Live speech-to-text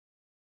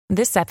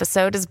This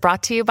episode is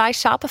brought to you by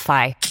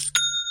Shopify.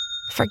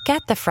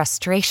 Forget the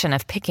frustration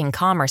of picking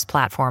commerce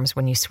platforms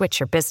when you switch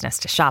your business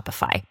to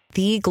Shopify,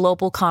 the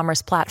global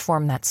commerce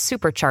platform that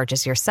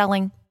supercharges your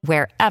selling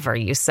wherever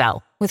you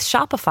sell. With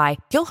Shopify,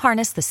 you'll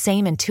harness the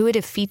same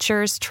intuitive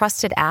features,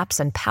 trusted apps,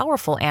 and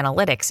powerful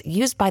analytics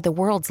used by the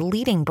world's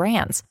leading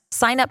brands.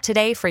 Sign up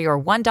today for your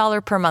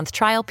 $1 per month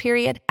trial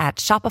period at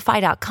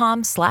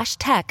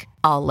shopify.com/tech,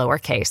 all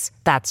lowercase.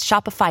 That's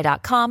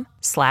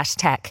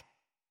shopify.com/tech.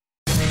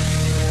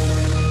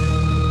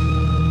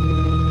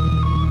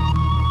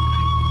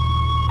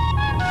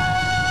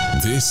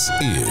 This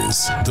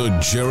is the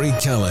Jerry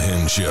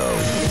Callahan Show.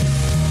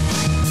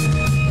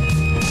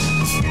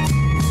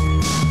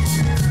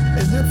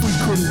 As if we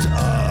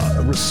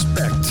couldn't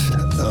respect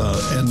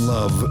and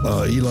love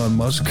Elon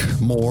Musk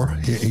more,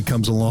 he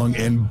comes along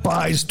and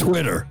buys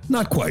Twitter.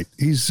 Not quite.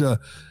 He's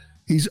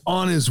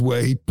on his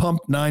way. He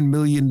pumped $9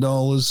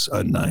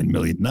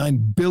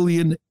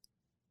 billion.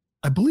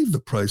 I believe the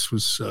price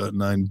was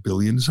 $9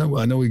 billion. So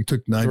I know he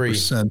took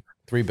 9%.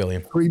 $3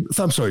 billion.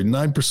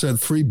 9%,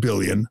 $3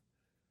 billion.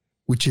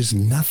 Which is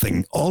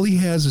nothing. All he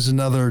has is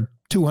another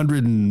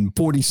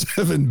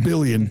 $247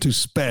 billion to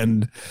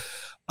spend.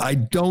 I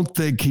don't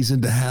think he's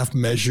into half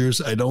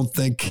measures. I don't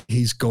think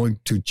he's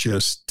going to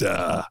just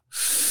say,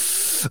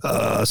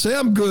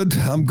 I'm good.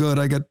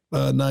 I got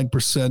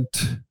 9%.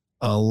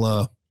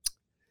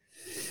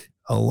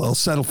 I'll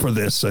settle for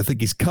this. I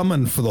think he's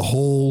coming for the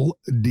whole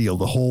deal,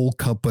 the whole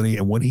company.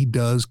 And when he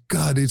does,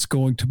 God, it's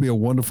going to be a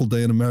wonderful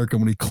day in America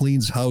when he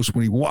cleans house,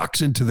 when he walks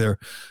into their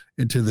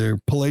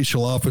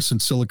palatial office in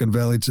Silicon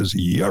Valley and says,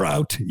 you're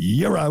out.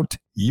 There's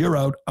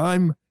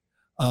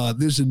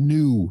a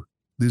new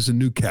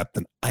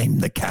captain. I'm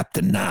the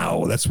captain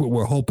now. That's what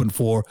we're hoping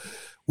for.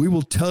 We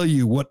will tell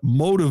you what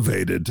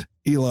motivated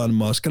Elon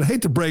Musk. And I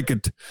hate to break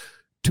it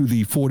to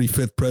the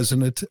 45th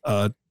president,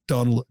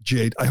 Donald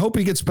J. I hope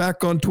he gets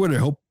back on Twitter. I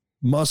hope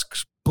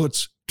Musk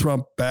puts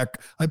Trump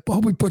back. I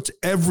hope he puts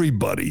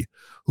everybody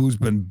who's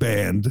been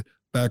banned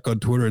back on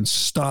Twitter and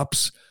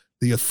stops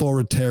the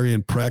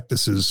authoritarian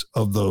practices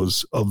of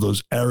those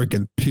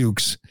arrogant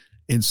pukes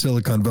in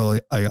Silicon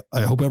Valley. I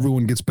hope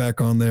everyone gets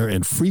back on there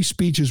and free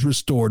speech is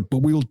restored, but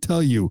we will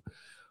tell you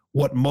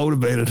what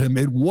motivated him.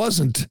 It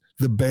wasn't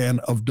the ban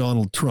of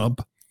Donald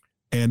Trump.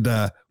 And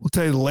we'll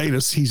tell you the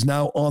latest. He's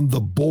now on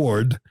the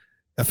board.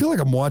 I feel like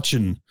I'm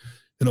watching,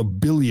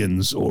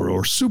 Billions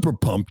or Super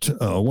Pumped,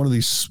 one of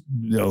these,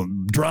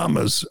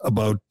 dramas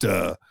about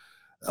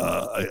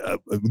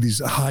these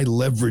high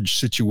leverage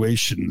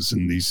situations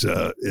and these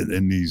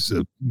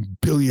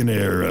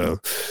billionaire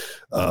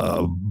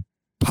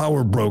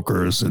power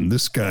brokers and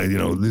this guy,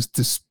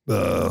 this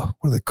what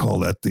do they call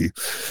that? The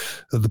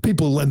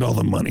people who lend all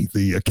the money,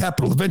 the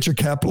venture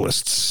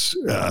capitalists.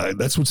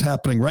 That's what's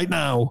happening right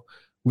now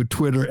with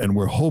Twitter, and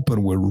we're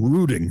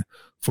rooting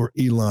for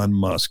Elon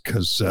Musk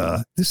because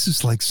this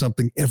is like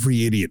something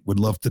every idiot would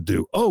love to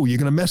do. Oh, you're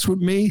going to mess with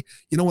me?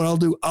 You know what I'll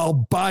do?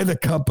 I'll buy the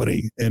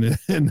company and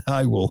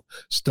I will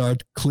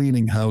start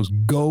cleaning house.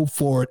 Go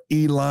for it,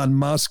 Elon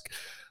Musk.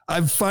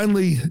 I've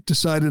finally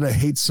decided I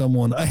hate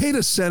someone. I hate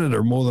a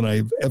senator more than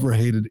I've ever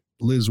hated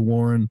Liz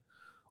Warren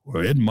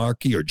or Ed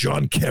Markey or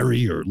John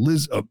Kerry or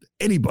Liz,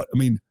 anybody. I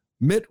mean,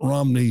 Mitt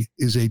Romney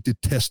is a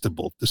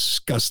detestable,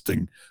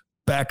 disgusting,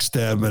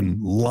 backstabbing,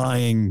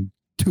 lying,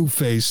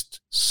 two-faced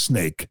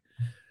snake.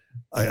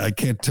 I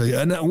can't tell you.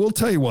 And we'll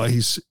tell you why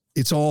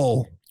it's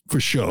all for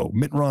show.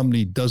 Mitt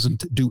Romney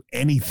doesn't do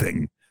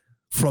anything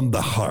from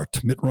the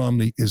heart. Mitt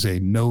Romney is a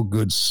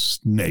no-good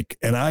snake.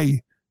 And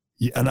I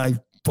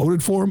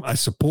voted for him. I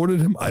supported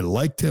him. I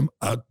liked him.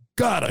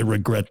 God, I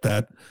regret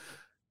that.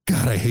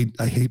 God, I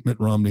hate Mitt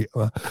Romney.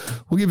 We'll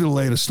give you the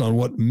latest on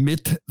what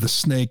Mitt the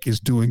Snake is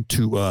doing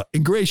to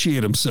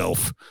ingratiate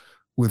himself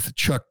with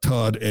Chuck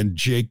Todd and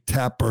Jake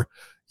Tapper.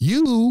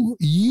 You,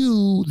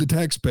 the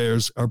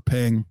taxpayers, are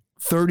paying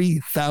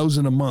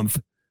 $30,000 a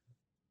month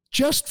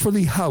just for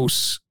the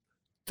house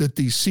that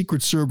the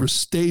Secret Service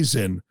stays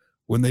in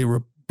when they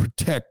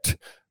protect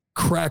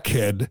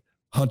crackhead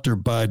Hunter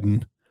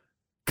Biden.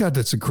 God,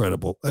 that's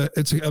incredible.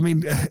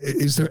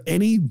 Is there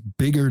any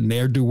bigger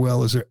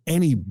ne'er-do-well? Is there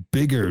any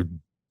bigger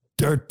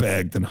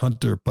dirtbag than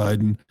Hunter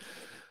Biden?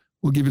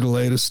 We'll give you the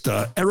latest.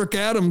 Eric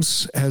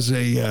Adams has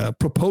a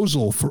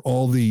proposal for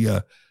all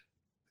the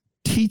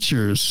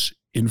teachers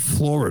in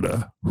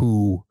Florida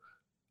who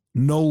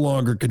no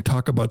longer can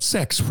talk about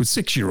sex with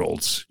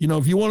 6-year-olds.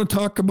 If you want to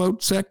talk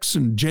about sex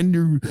and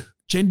gender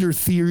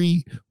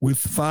theory with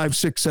 5,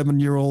 6,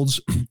 7-year-olds,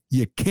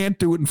 you can't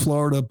do it in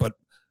Florida. But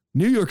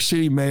New York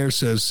City mayor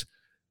says,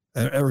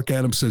 Eric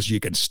Adams says, you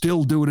can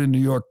still do it in New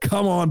York.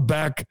 Come on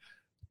back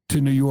to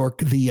New York.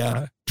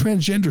 The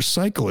transgender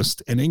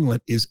cyclist in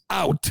England is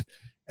out,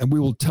 and we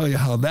will tell you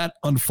how that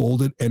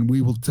unfolded, and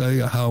we will tell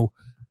you how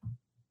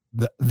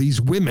these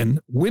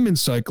women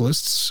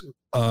cyclists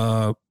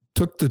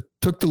took the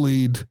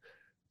lead,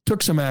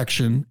 took some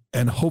action,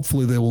 and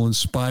hopefully they will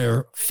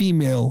inspire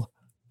female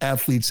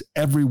athletes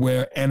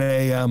everywhere. And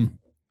a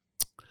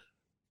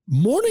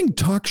morning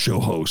talk show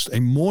host, a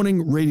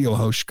morning radio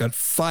host got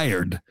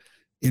fired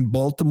in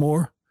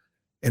Baltimore,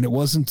 and it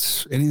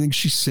wasn't anything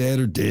she said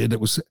or did. It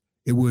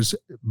was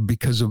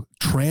because of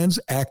trans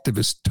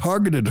activists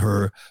targeted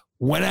her,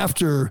 went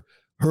after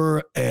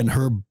her and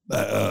her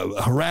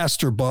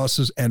harassed her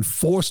bosses and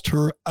forced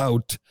her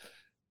out.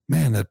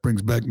 Man, that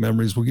brings back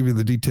memories. We'll give you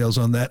the details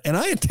on that. And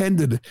I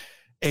attended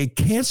a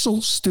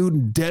cancel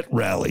student debt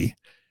rally,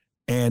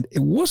 and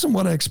it wasn't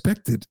what I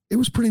expected. It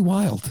was pretty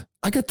wild.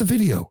 I got the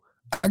video.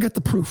 I got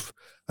the proof.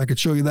 I could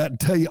show you that and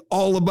tell you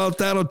all about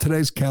that on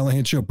today's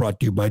Callahan Show, brought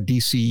to you by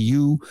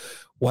DCU.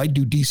 Why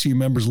do DCU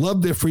members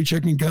love their free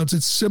checking accounts?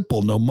 It's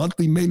simple. No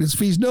monthly maintenance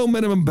fees, no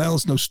minimum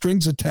balance, no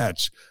strings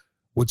attached.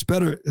 What's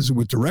better is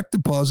with direct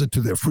deposit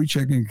to their free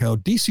checking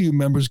account, DCU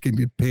members can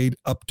get paid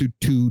up to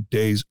 2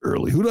 days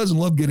early. Who doesn't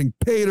love getting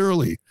paid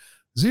early?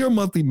 Zero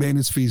monthly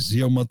maintenance fees,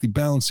 zero monthly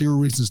balance, zero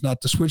reasons not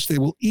to switch. They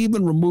will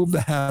even remove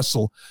the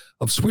hassle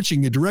of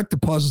switching your direct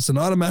deposits and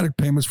automatic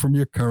payments from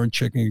your current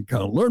checking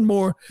account. Learn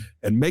more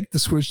and make the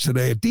switch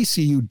today at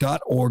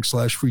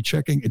dcu.org/free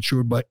checking,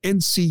 insured by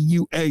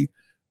NCUA.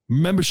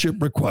 Membership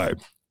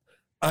required.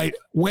 I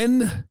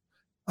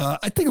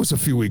think it was a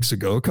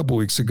couple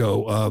weeks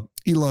ago,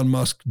 Elon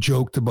Musk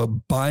joked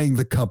about buying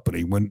the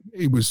company when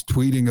he was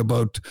tweeting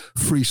about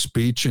free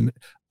speech. And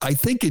I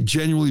think it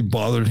genuinely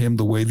bothered him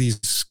the way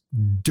these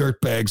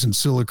dirtbags in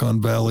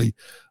Silicon Valley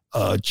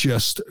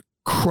just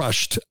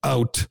crushed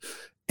out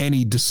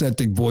any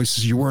dissenting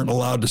voices. You weren't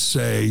allowed to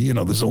say,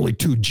 there's only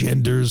two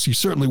genders. You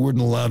certainly weren't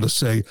allowed to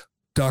say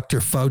Dr.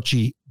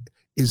 Fauci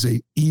is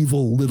a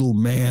evil little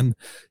man.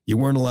 You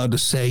weren't allowed to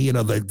say,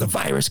 the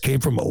virus came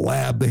from a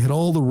lab. They had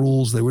all the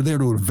rules. They were there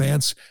to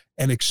advance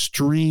an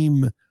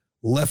extreme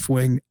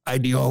left-wing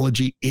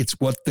ideology. It's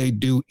what they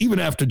do. Even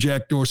after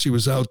Jack Dorsey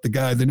was out,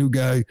 the new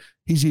guy,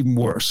 he's even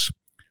worse.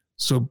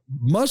 So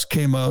Musk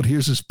came out.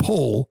 Here's his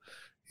poll.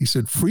 He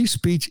said, free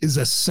speech is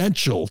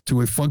essential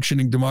to a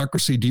functioning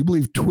democracy. Do you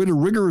believe Twitter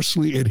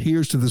rigorously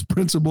adheres to this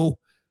principle?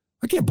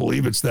 I can't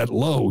believe it's that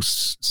low.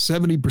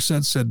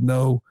 70% said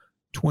no.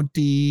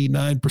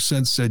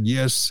 29% said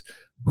yes.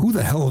 Who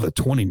the hell are the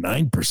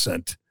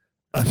 29%?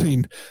 I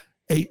mean,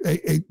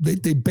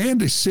 they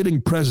banned a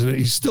sitting president.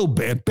 He's still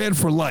banned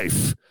for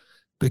life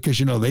because,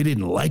 they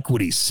didn't like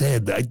what he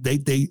said.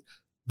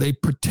 They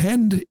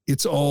pretend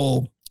it's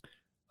all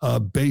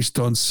based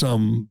on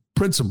some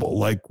principle,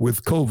 like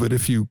with COVID.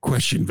 If you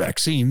question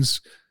vaccines,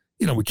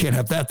 we can't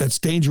have that. That's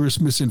dangerous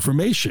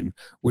misinformation.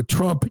 With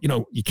Trump,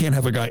 you can't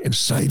have a guy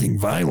inciting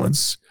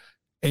violence.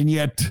 And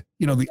yet,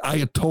 the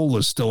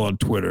Ayatollah's still on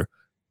Twitter.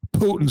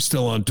 Putin's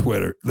still on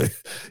Twitter.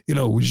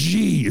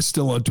 Xi is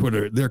still on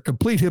Twitter. They're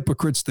complete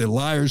hypocrites. They're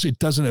liars. It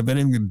doesn't have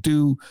anything to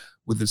do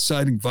with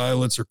inciting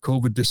violence or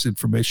COVID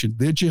disinformation.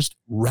 They're just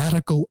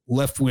radical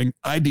left-wing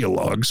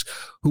ideologues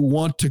who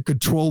want to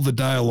control the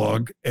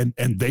dialogue, and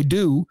they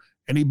do.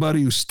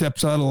 Anybody who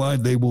steps out of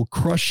line, they will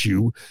crush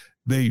you.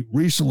 They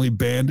recently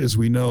banned, as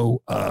we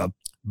know,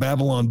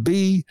 Babylon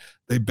Bee.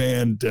 They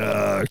banned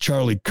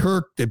Charlie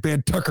Kirk. They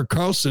banned Tucker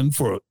Carlson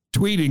for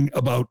tweeting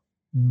about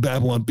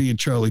Babylon Bee and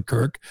Charlie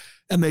Kirk.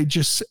 And they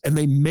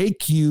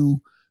make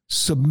you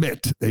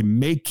submit. They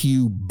make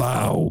you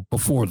bow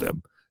before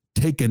them.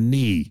 Take a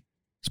knee.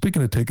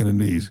 Speaking of taking a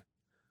knee,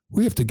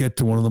 we have to get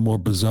to one of the more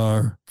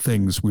bizarre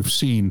things we've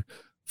seen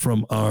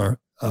from our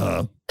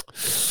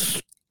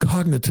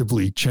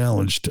cognitively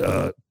challenged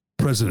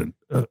president.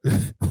 I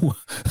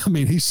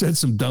mean, he said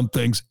some dumb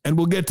things, and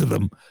we'll get to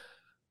them.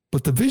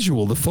 But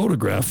the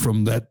photograph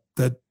from that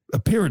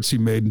appearance he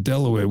made in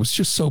Delaware was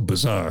just so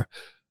bizarre.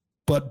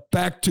 But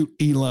back to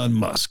Elon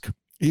Musk.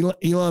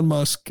 Elon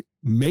Musk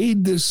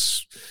made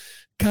this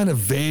kind of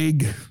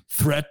vague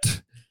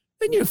threat,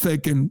 and you're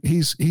thinking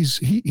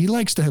he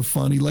likes to have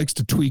fun. He likes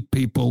to tweak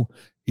people.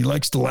 He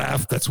likes to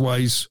laugh. That's why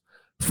he's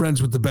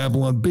friends with the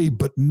Babylon Bee.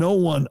 But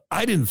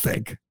I didn't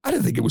think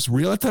it was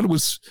real. I thought it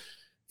was,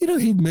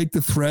 he'd make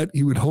the threat.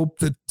 He would hope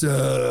that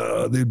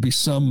there'd be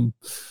some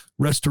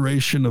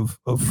restoration of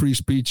free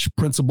speech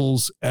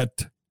principles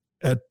at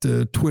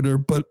Twitter,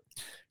 but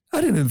I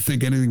didn't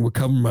think anything would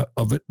come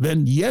of it.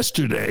 Then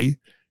yesterday,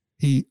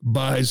 he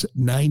buys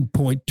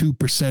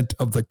 9.2%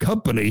 of the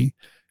company.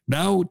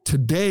 Now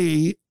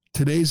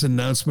today's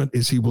announcement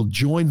is he will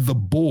join the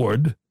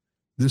board.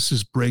 This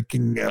is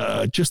breaking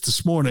just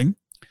this morning.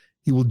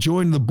 He will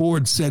join the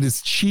board, said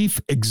his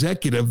chief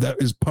executive,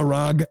 that is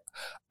Parag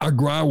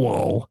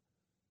Agrawal,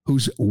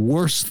 who's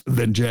worse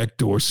than Jack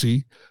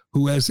Dorsey,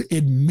 who has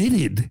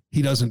admitted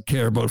he doesn't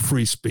care about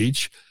free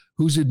speech,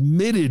 who's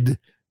admitted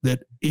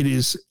that it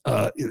is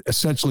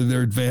essentially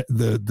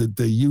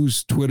they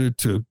use Twitter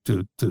to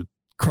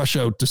crush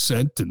out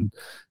dissent and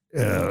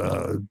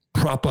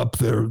prop up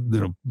their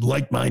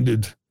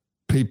like-minded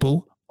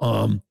people.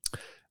 And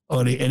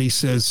he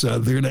says they're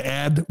going to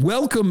add,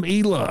 welcome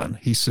Elon,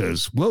 he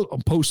says. Well,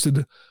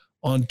 posted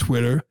on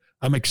Twitter,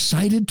 I'm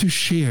excited to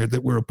share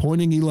that we're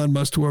appointing Elon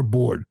Musk to our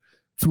board.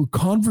 Through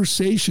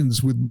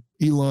conversations with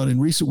Elon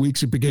in recent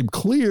weeks, it became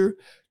clear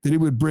that he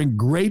would bring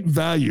great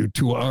value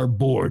to our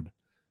board.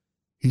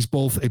 He's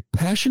both a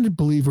passionate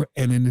believer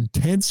and an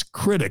intense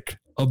critic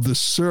of the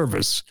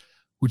service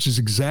which is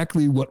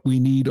exactly what we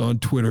need on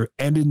Twitter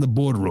and in the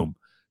boardroom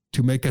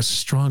to make us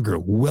stronger.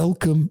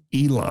 Welcome,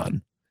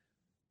 Elon.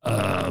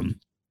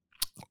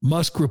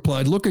 Musk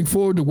replied, looking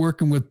forward to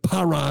working with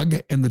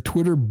Parag and the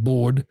Twitter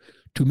board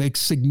to make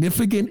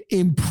significant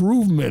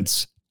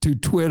improvements to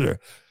Twitter.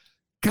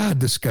 God,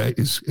 this guy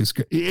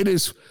it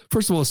is,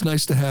 first of all, it's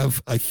nice to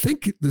have, I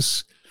think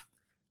this,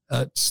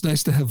 it's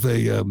nice to have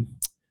a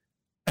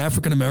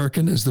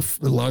African-American as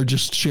the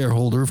largest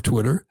shareholder of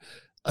Twitter.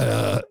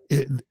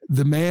 The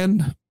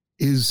man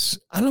is,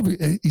 I don't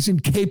know, he's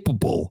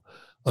incapable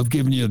of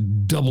giving you a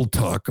double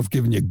talk, of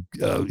giving you,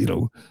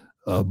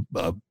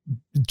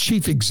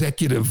 chief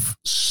executive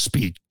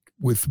speech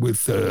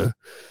with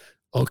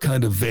all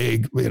kind of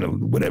vague,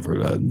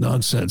 whatever,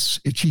 nonsense.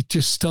 He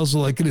just tells it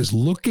like it is,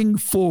 looking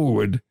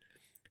forward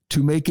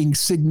to making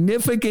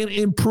significant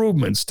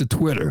improvements to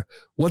Twitter.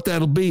 What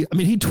that'll be. I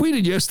mean, he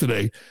tweeted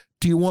yesterday,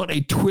 do you want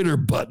a Twitter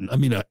button? I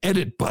mean, an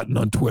edit button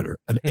on Twitter,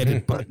 an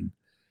edit button.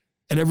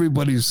 And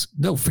everybody's,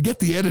 no, forget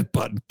the edit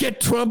button.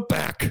 Get Trump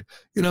back,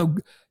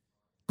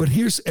 But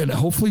and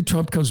hopefully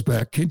Trump comes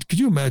back. Could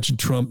you imagine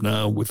Trump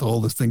now with all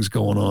the things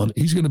going on?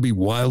 He's going to be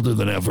wilder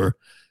than ever.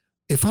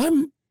 If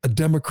I'm a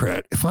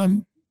Democrat, if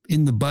I'm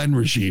in the Biden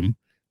regime,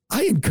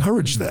 I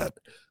encourage that.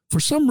 For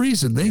some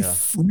reason, they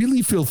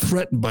really feel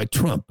threatened by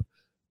Trump.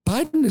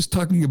 Biden is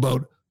talking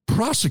about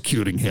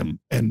prosecuting him.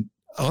 And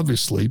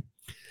obviously,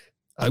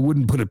 I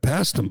wouldn't put it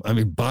past him. I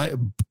mean,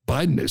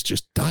 Biden is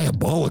just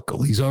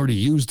diabolical. He's already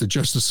used the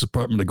Justice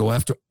Department to go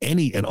after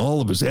any and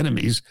all of his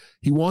enemies.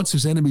 He wants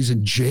his enemies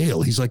in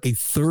jail. He's like a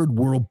third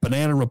world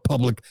banana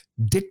republic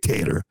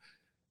dictator.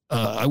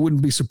 I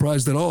wouldn't be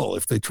surprised at all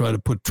if they try to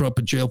put Trump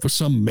in jail for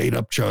some made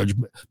up charge.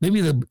 Maybe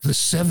the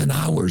 7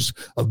 hours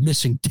of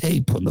missing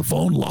tape on the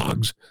phone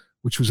logs,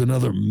 which was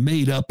another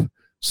made up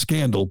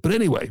scandal. But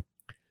anyway,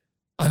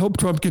 I hope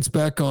Trump gets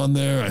back on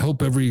there. I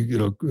hope every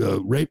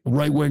right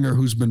winger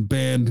who's been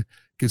banned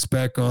gets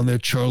back on there.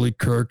 Charlie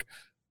Kirk.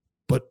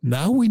 But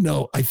now we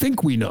know. I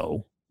think we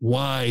know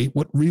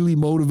what really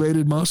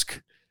motivated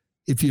Musk.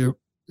 If you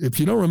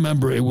don't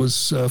remember, it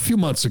was a few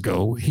months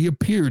ago. He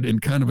appeared in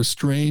kind of a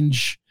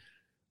strange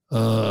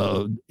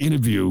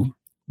interview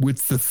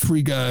with the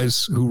 3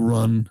 guys who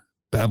run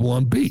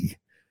Babylon Bee.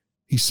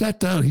 He sat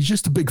down. He's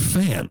just a big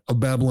fan of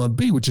Babylon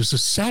Bee, which is a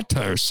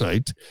satire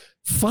site.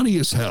 Funny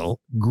as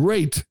hell.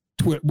 Great.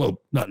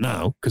 Well, not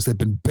now, because they've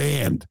been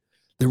banned.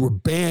 They were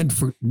banned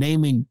for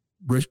naming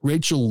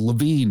Rachel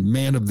Levine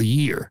Man of the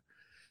Year.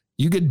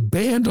 You get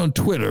banned on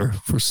Twitter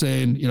for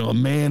saying, a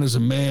man is a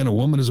man, a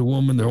woman is a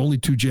woman, there are only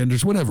 2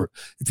 genders, whatever.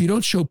 If you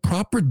don't show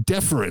proper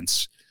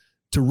deference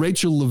to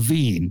Rachel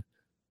Levine,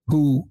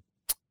 who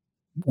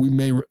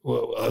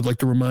I'd like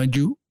to remind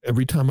you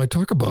every time I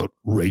talk about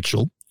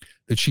Rachel,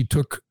 that she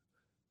took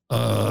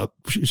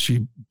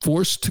she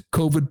forced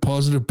COVID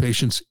positive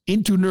patients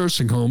into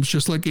nursing homes,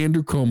 just like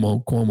Andrew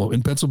Cuomo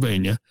in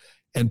Pennsylvania,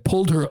 and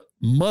pulled her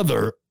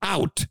mother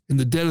out in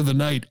the dead of the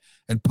night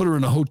and put her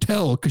in a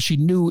hotel because she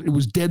knew it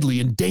was deadly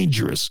and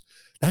dangerous.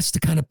 That's the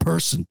kind of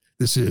person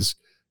this is.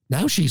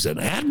 Now she's an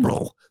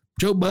admiral.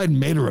 Joe Biden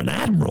made her an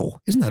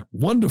admiral. Isn't that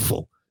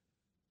wonderful?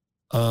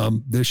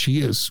 There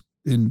she is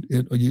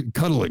in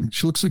cuddling.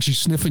 She looks like she's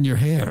sniffing your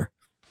hair,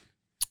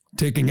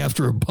 taking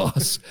after her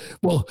boss.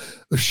 Well,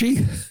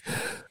 she's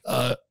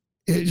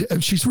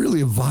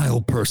really a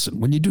vile person.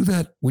 When you do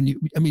that,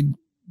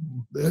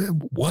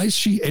 why is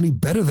she any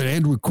better than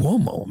Andrew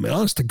Cuomo? I mean,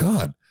 honest to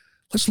God,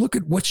 let's look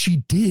at what she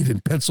did in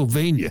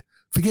Pennsylvania.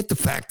 Forget the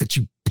fact that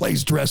she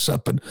plays dress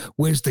up and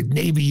wears the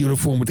Navy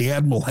uniform with the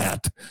Admiral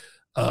hat.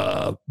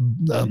 Let's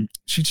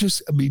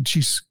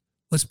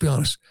be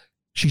honest,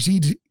 she's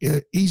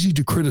easy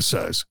to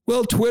criticize.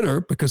 Well,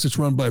 Twitter, because it's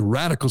run by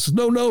radicals, says,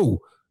 no,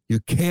 you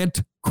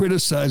can't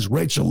criticize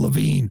Rachel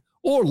Levine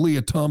or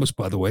Leah Thomas,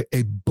 by the way,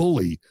 a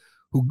bully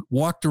who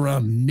walked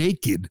around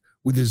naked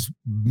with his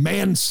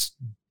man's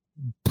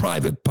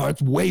private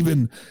parts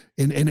waving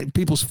in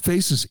people's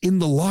faces in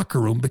the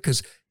locker room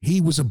because he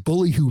was a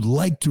bully who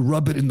liked to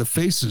rub it in the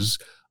faces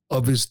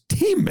of his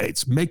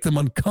teammates, make them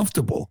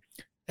uncomfortable,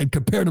 and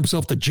compared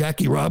himself to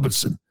Jackie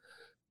Robinson.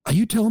 Are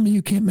you telling me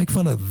you can't make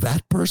fun of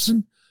that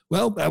person?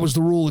 Well, that was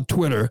the rule at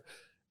Twitter.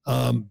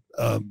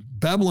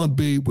 Babylon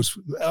Bee was,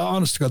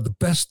 honest to God, the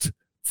best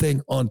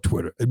thing on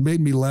Twitter. It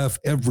made me laugh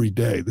every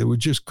day. They were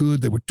just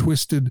good. They were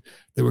twisted.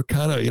 They were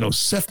kind of,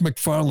 Seth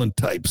MacFarlane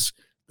types.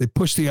 They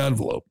pushed the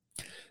envelope.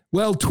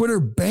 Well, Twitter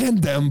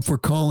banned them for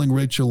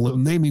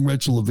naming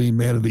Rachel Levine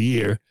Man of the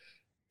Year.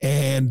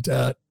 And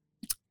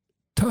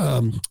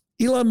Elon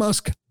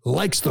Musk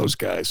likes those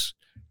guys.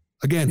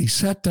 Again, he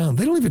sat down.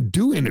 They don't even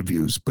do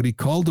interviews, but he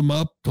called them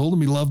up, told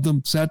them he loved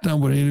them, sat down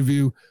with an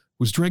interview,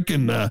 was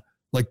drinking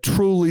like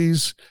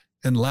Trulies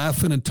and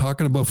laughing and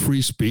talking about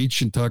free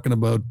speech and talking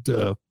about,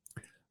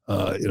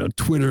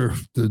 Twitter,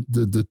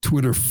 the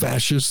Twitter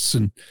fascists.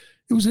 And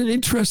it was an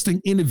interesting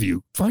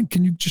interview. Fine.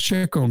 Can you just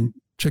check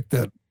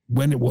that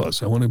when it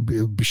was? I want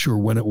to be sure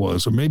when it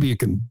was, or maybe you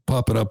can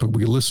pop it up and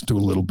we can listen to a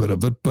little bit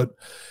of it. But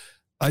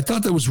I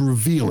thought that was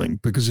revealing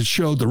because it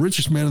showed the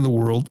richest man in the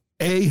world,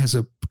 A, has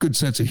a good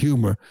sense of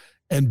humor,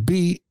 and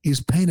B,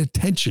 is paying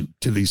attention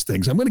to these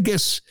things. I'm going to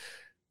guess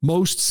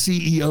most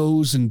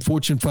CEOs and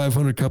Fortune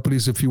 500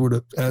 companies, if you were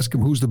to ask them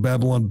who's the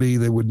Babylon Bee,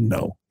 they wouldn't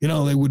know.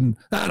 They wouldn't,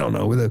 I don't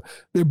know.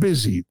 They're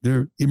busy.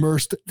 They're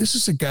immersed. This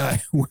is a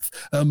guy with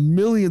a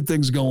million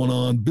things going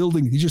on,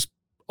 building. He just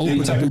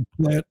opened a new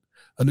plant,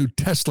 a new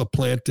Tesla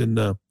plant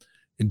in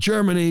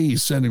Germany.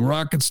 He's sending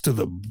rockets to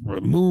the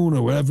moon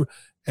or whatever.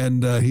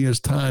 And he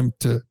has time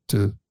to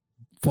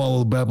follow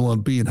the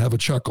Babylon Bee and have a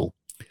chuckle.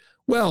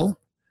 Well,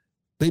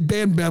 they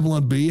banned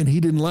Babylon Bee and he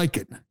didn't like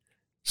it.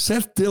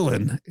 Seth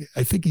Dillon,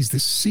 I think he's the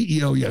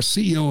CEO. Yeah,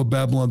 CEO of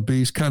Babylon Bee.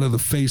 He's kind of the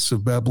face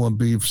of Babylon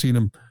Bee. You've seen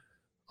him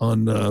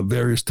on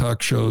various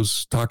talk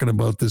shows talking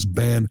about this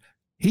ban.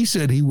 He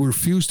said he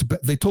refused to.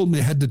 They told him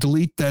they had to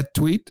delete that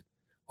tweet.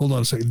 Hold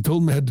on a second. They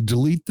told him they had to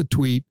delete the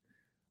tweet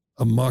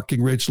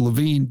mocking Rachel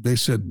Levine. They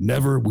said,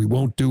 never, we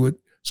won't do it.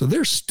 So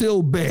they're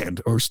still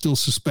banned or still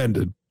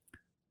suspended.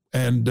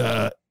 And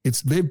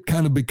they've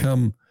kind of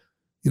become,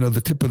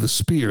 the tip of the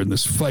spear in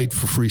this fight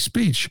for free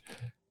speech.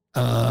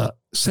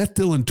 Seth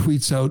Dillon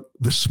tweets out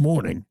this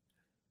morning,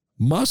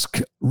 Musk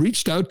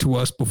reached out to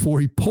us before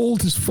he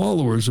polled his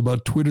followers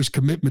about Twitter's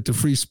commitment to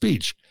free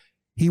speech.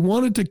 He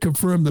wanted to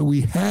confirm that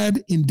we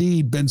had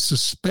indeed been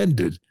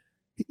suspended.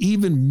 He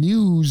even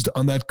mused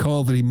on that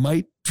call that he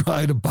might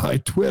try to buy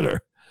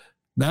Twitter.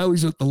 Now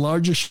he's the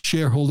largest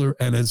shareholder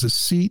and has a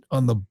seat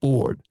on the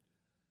board.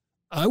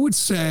 I would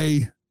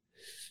say,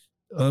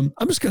 I'm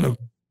just gonna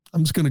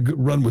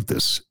run with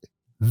this.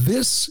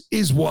 This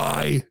is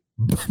why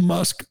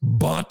Musk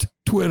bought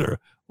Twitter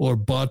or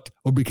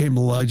became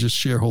the largest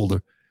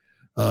shareholder.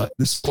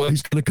 This is why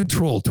he's going to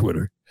control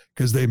Twitter,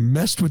 because they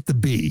messed with the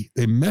bee.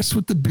 They messed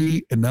with the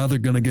bee, and now they're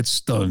going to get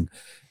stung.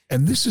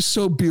 And this is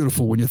so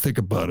beautiful when you think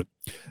about it.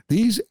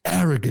 These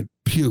arrogant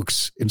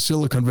pukes in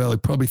Silicon Valley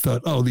probably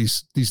thought, oh,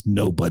 these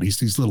nobodies,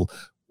 these little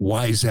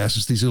wise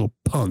asses, these little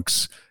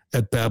punks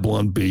at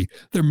Babylon Bee,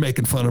 they're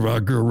making fun of our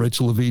girl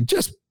Rachel Levine.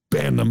 Just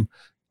ban them.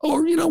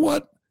 Or you know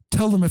what?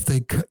 Tell them if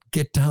they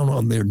get down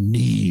on their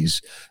knees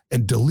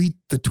and delete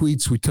the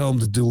tweets we tell them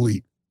to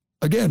delete.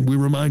 Again, we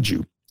remind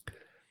you,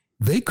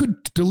 they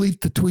could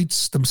delete the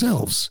tweets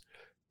themselves,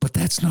 but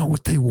that's not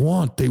what they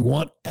want. They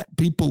want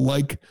people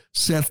like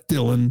Seth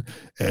Dillon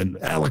and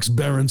Alex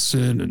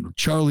Berenson and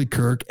Charlie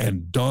Kirk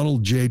and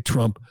Donald J.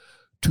 Trump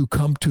to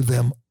come to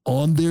them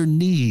on their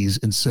knees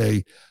and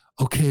say,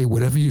 okay,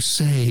 whatever you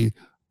say,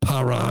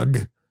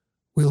 Parag,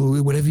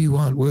 whatever you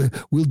want,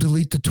 we'll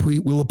delete the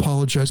tweet. We'll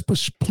apologize,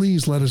 but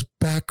please let us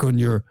back on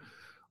your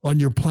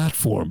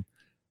platform.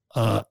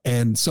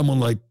 And someone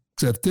like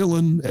Seth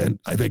Dillon and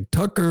I think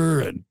Tucker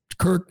and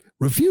Kirk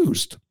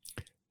refused.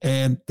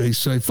 And they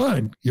say,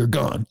 fine, you're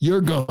gone.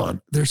 You're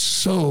gone.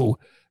 These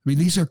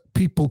are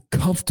people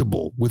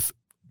comfortable with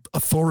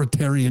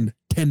authoritarian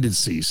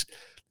tendencies,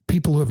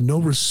 people who have no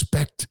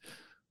respect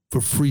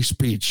for free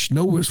speech,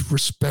 no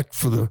respect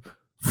for the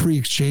free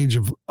exchange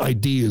of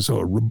ideas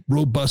or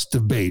robust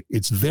debate.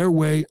 It's their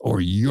way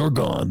or you're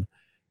gone.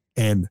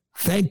 And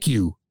thank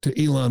you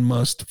to Elon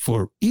Musk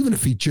for, even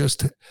if he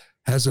just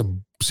has a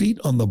seat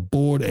on the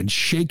board and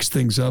shakes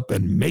things up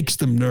and makes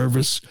them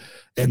nervous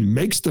and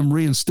makes them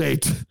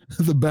reinstate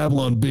the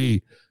Babylon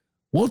Bee.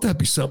 Won't that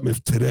be something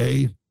if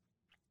today,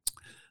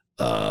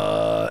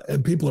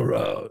 and people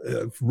are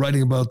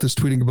writing about this,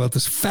 tweeting about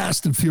this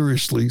fast and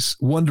furiously,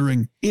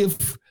 wondering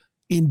if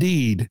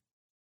indeed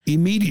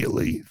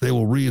immediately they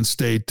will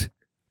reinstate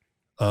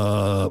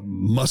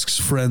Musk's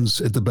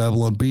friends at the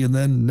Babylon Bee. And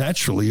then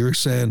naturally you're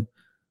saying,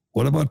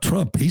 what about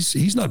Trump?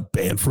 He's not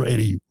banned for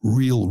any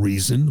real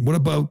reason. What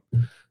about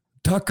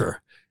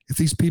Tucker? If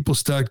these people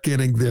start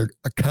getting their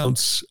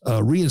accounts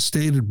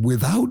reinstated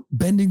without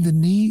bending the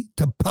knee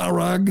to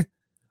Parag,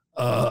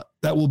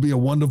 that will be a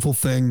wonderful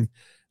thing.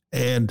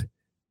 And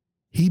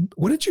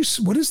what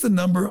is the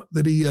number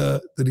that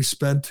he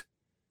spent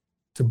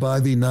to buy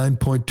the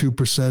 9.2%?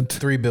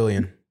 $3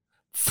 billion.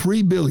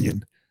 $3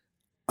 billion.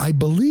 I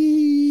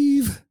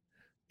believe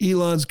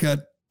Elon's got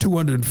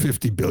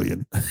 $250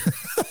 billion.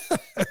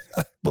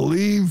 I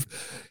believe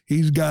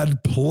he's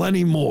got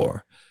plenty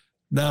more.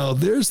 Now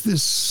there's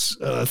this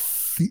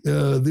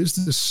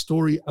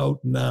story out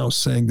now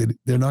saying that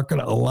they're not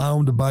going to allow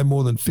him to buy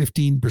more than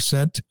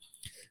 15%.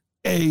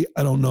 A,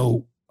 I don't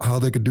know how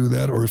they could do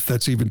that or if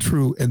that's even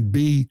true. And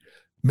B,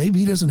 maybe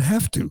he doesn't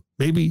have to.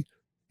 Maybe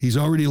he's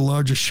already a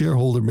largest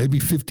shareholder. Maybe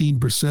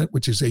 15%,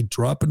 which is a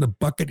drop in the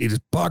bucket. It is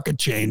pocket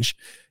change,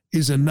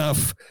 is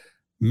enough.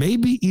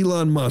 Maybe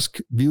Elon Musk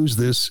views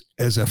this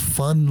as a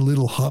fun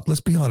little hop.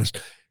 Let's be honest.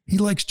 He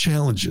likes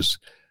challenges.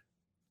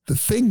 The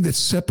thing that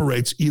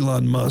separates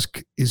Elon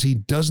Musk is he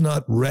does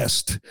not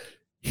rest.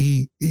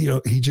 He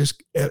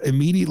just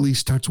immediately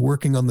starts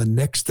working on the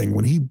next thing.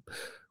 When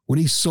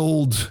he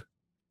sold,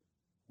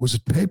 was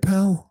it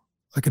PayPal?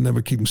 I can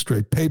never keep him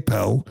straight.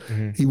 PayPal,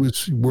 He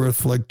was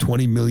worth like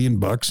 $20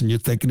 million, and you're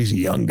thinking he's a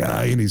young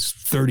guy and he's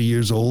 30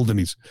 years old and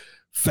he's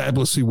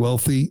fabulously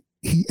wealthy.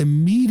 He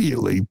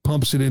immediately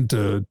pumps it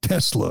into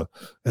Tesla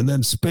and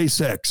then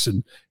SpaceX,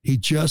 and he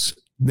just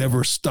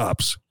never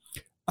stops.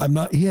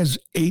 He has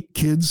 8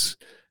 kids,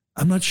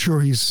 I'm not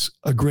sure he's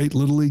a great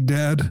Little League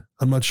dad.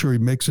 I'm not sure he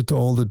makes it to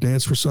all the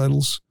dance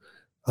recitals,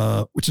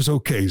 which is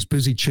okay. He's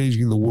busy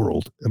changing the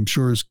world. I'm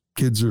sure his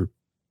kids are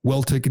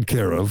well taken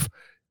care of.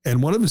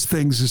 And one of his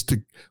things is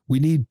we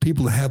need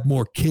people to have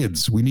more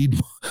kids. We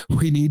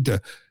need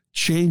to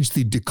change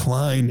the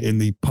decline in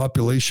the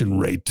population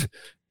rate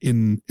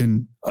in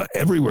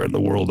everywhere in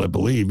the world, I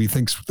believe. He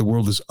thinks the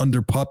world is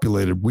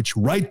underpopulated, which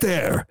right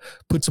there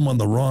puts him on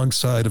the wrong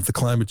side of the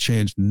climate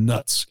change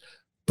nuts.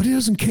 But he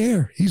doesn't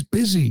care. He's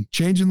busy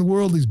changing the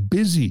world. He's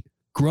busy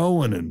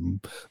growing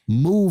and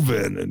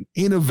moving and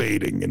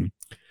innovating. And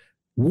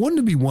wouldn't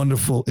it be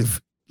wonderful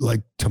if,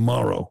 like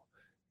tomorrow,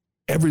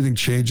 everything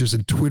changes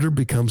and Twitter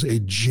becomes a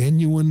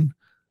genuine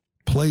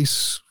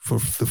place for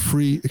the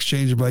free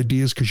exchange of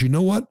ideas? Because you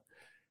know what?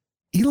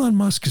 Elon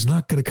Musk is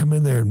not going to come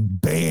in there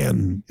and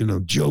ban,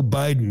 Joe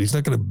Biden. He's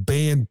not going to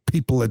ban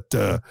people at,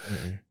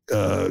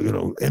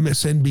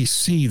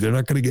 MSNBC. They're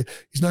not going to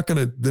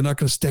they're not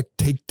going to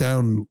take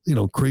down,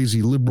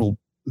 crazy liberal.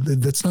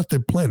 That's not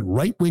their plan.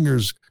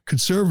 Right-wingers,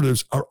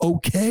 conservatives are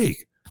okay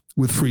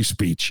with free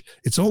speech.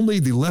 It's only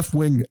the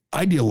left-wing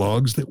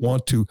ideologues that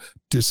want to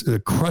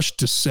crush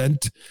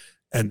dissent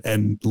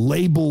and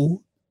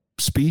label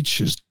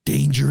speech as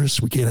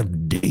dangerous. We can't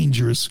have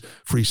dangerous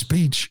free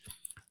speech.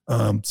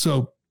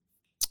 So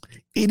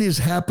it is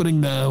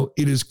happening now.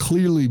 It is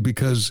clearly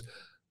because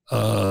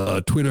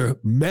Twitter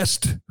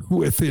messed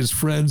with his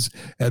friends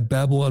at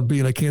Babylon Bee,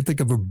 and I can't think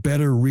of a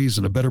better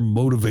reason, a better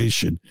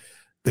motivation.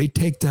 They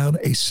take down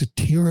a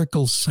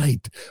satirical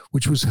site,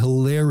 which was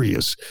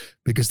hilarious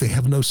because they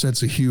have no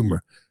sense of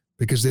humor,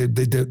 because they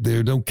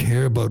don't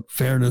care about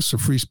fairness or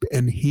free speech.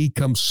 And he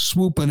comes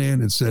swooping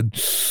in and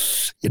said,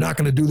 "You're not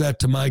going to do that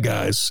to my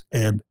guys."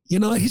 And,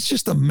 he's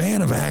just a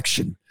man of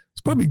action.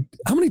 It's probably,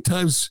 how many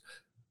times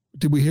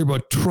did we hear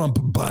about Trump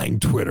buying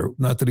Twitter?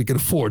 Not that he could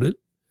afford it.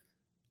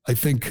 I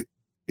think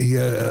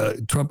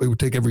Trump would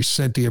take every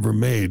cent he ever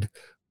made,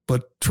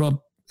 but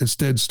Trump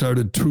instead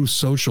started Truth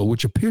Social,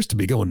 which appears to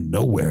be going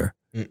nowhere.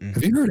 Mm-mm.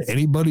 Have you heard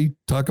anybody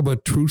talk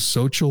about Truth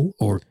Social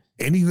or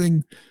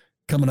anything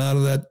coming out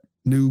of that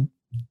new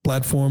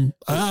platform?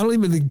 I don't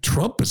even think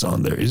Trump is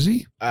on there, is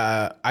he?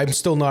 I'm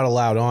still not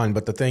allowed on,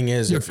 but the thing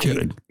is, you're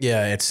kidding.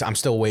 I'm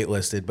still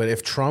waitlisted. But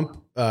if Trump,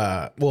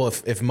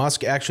 if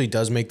Musk actually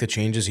does make the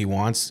changes he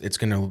wants, it's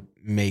going to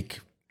make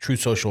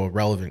Truth Social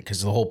irrelevant,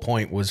 because the whole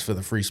point was for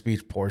the free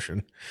speech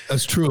portion.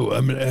 That's true.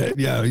 I mean,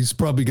 he's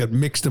probably got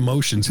mixed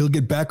emotions. He'll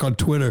get back on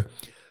Twitter.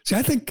 See,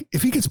 I think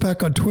if he gets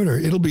back on Twitter,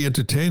 it'll be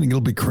entertaining.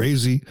 It'll be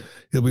crazy.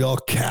 It'll be all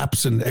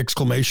caps and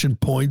exclamation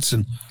points,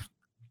 and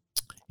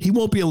he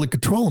won't be able to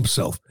control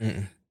himself.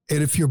 Mm-mm.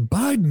 And if you're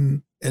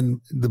Biden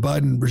and the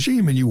Biden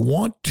regime and you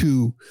want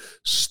to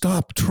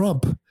stop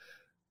Trump,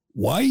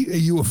 why are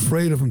you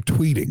afraid of him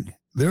tweeting?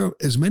 There are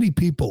as many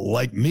people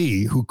like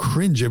me who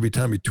cringe every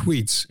time he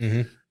tweets,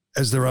 mm-hmm.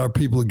 as there are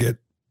people who get,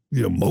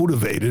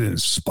 motivated and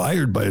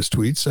inspired by his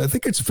tweets. I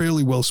think it's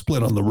fairly well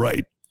split on the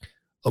right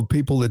of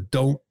people that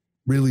don't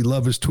really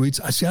love his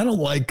tweets. I don't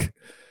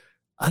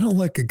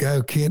like a guy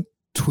who can't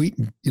tweet,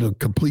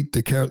 complete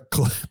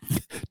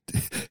the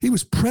he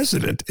was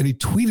president and he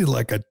tweeted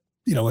like a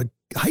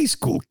high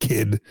school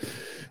kid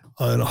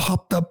and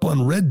hopped up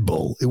on Red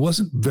Bull. It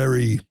wasn't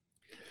very,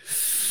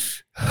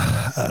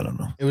 I don't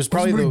know. It was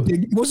probably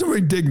it wasn't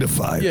very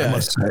dignified. Yeah, I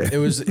must say. It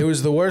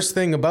was the worst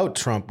thing about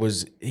Trump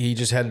was he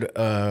just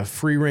had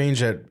free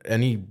range at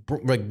any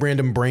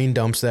random brain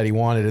dumps that he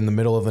wanted in the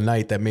middle of the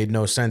night that made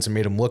no sense and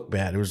made him look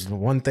bad. It was the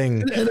one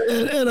thing.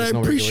 And I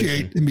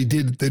appreciate him. He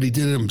did it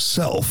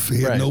himself.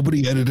 He had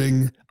nobody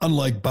editing.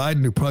 Unlike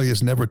Biden, who probably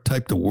has never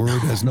typed a word,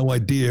 has no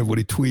idea what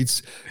he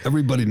tweets.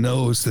 Everybody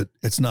knows that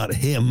it's not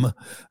him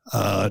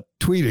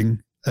tweeting.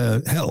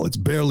 Hell, it's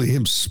barely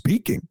him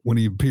speaking when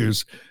he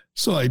appears.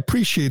 So I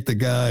appreciate the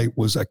guy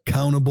was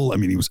accountable. I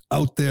mean, he was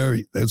out there.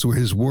 Those were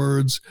his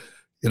words.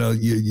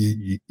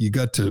 You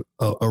got to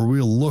a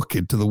real look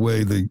into the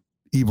way the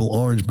evil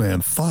orange man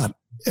thought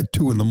at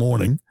 2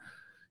 a.m,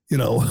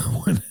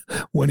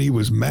 when he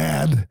was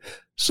mad.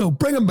 So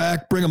bring them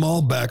back, bring them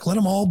all back. Let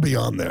them all be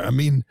on there. I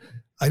mean,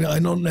 I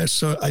don't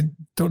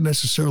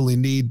necessarily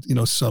need,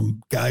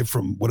 some guy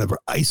from whatever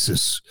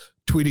ISIS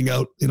tweeting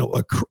out,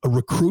 a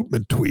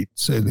recruitment tweet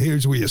saying,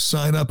 here's where you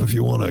sign up if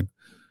you want to,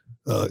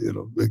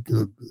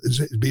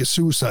 be a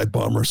suicide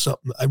bomber or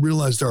something. I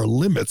realize there are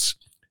limits,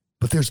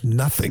 but there's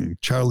nothing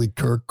Charlie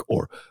Kirk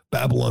or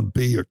Babylon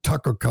Bee or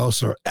Tucker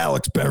Carlson or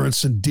Alex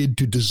Berenson did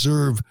to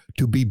deserve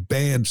to be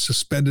banned,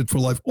 suspended for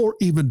life, or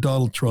even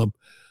Donald Trump.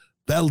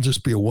 That'll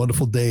just be a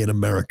wonderful day in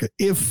America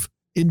if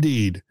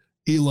indeed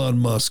Elon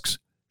Musk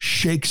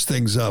shakes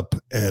things up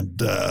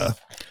and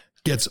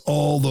gets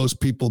all those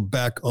people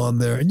back on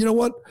there. And you know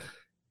what?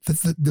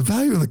 The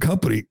value of the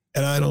company,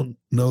 and I don't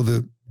know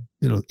the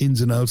ins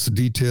and outs, the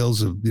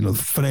details of,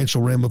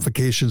 financial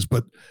ramifications,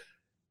 but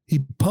he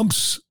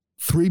pumps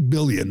 $3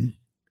 billion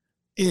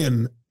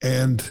in,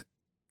 and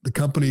the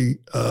company,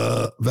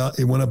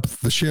 it went up,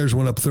 the shares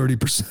went up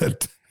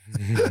 30%.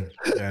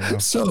 Yeah,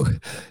 so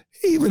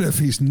even if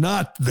he's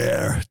not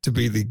there to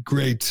be the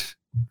great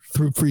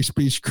through free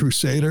speech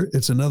crusader.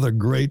 It's another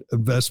great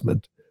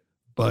investment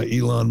by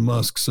Elon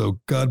Musk. So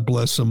God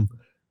bless him.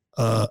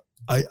 I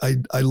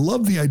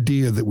love the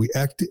idea that we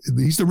act.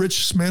 He's the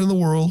richest man in the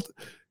world.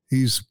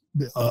 He's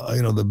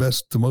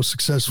the most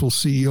successful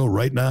CEO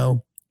right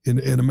now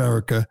in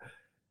America,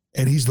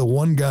 and he's the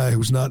one guy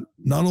who's not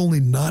only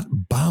not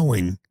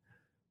bowing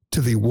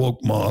to the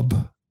woke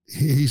mob,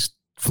 he's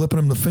flipping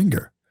him the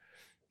finger.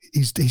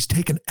 He's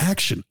taken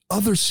action.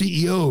 Other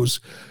CEOs,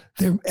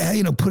 they're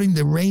putting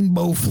the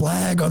rainbow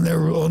flag on their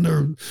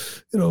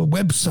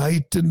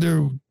website, and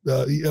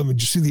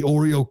did you see the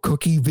Oreo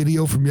cookie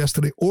video from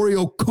yesterday?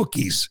 Oreo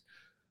cookies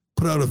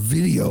put out a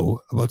video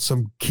about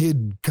some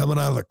kid coming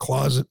out of the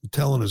closet and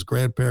telling his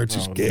grandparents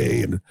he's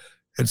gay, and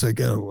it's like,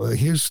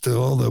 here's to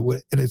all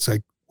the, and it's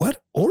like,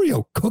 what?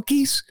 Oreo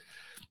cookies?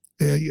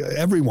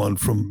 Everyone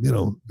from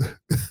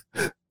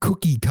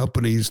cookie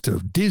companies to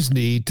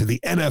Disney to the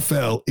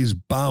NFL is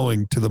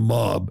bowing to the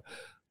mob.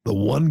 The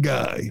one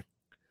guy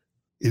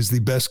is the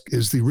best,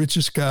 is the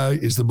richest guy,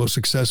 is the most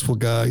successful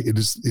guy, it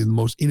is the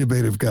most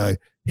innovative guy.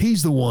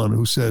 He's the one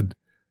who said,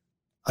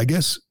 I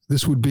guess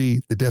this would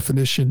be the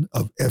definition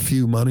of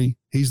FU money.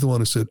 He's the one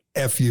who said,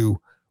 FU,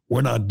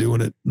 we're not doing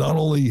it. Not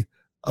only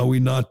are we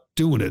not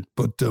doing it,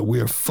 but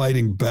we are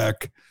fighting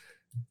back.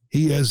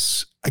 He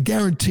has, I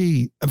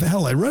guarantee,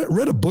 hell, I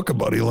read a book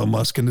about Elon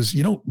Musk, and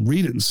you don't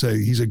read it and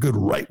say he's a good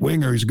right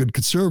winger, he's a good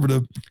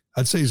conservative.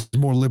 I'd say he's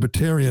more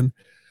libertarian,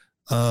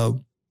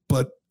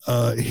 but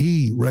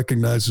he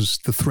recognizes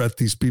the threat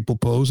these people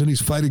pose, and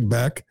he's fighting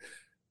back.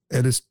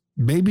 And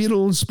maybe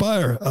it'll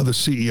inspire other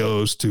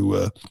CEOs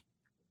to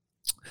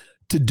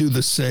do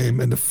the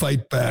same and to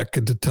fight back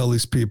and to tell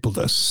these people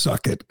to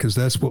suck it, because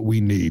that's what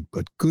we need.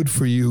 But good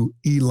for you,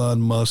 Elon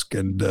Musk.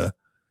 And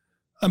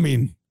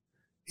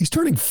he's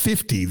turning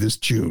 50 this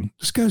June.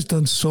 This guy's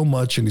done so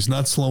much, and he's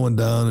not slowing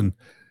down. And,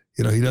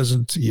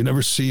 you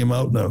never see him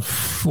out in a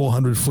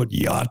 400-foot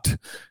yacht.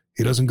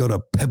 He doesn't go to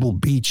Pebble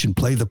Beach and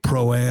play the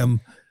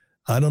Pro-Am.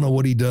 I don't know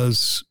what he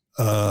does,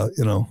 for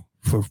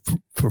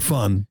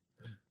fun.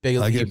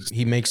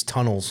 He makes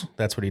tunnels.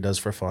 That's what he does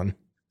for fun.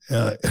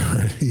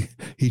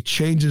 He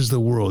changes the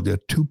world. Yeah,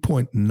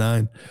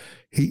 2.9.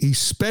 He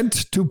spent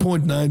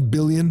 2.9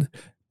 billion,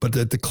 but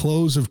at the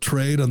close of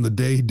trade on the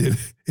day he did,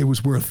 it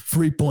was worth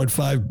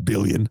 3.5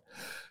 billion.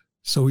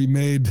 So he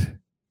made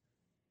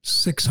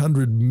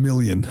 600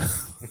 million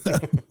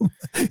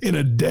in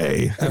a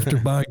day after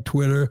buying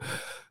Twitter.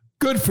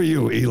 Good for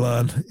you,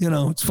 Elon.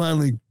 You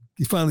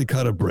finally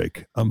caught a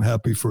break. I'm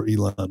happy for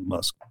Elon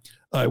Musk.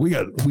 All right, we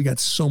got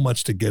so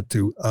much to get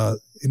to.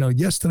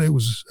 Yesterday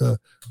was a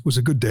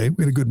good day.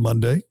 We had a good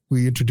Monday.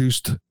 We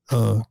introduced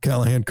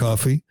Callahan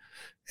Coffee,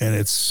 and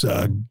it's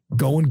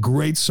going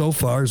great so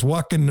far. I was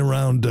walking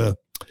around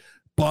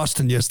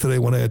Boston yesterday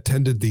when I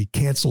attended the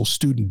Cancel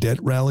Student Debt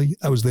Rally.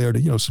 I was there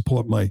to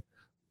support my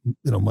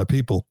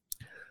people.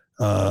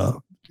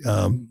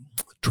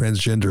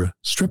 Transgender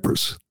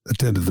strippers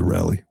attended the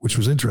rally, which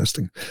was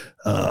interesting.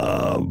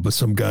 But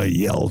some guy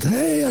yelled,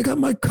 "Hey, I got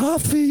my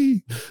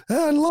coffee.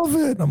 I love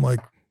it." I'm like,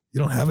 "You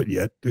don't have it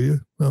yet, do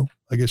you?" Well,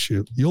 I guess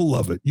you'll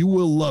love it. You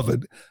will love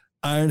it.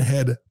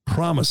 Ironhead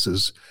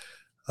promises.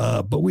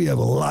 But we have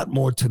a lot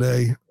more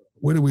today.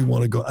 Where do we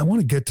want to go? I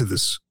want to get to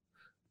this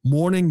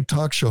morning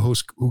talk show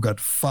host who got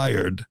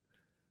fired,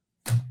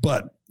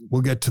 but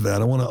we'll get to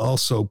that. I want to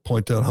also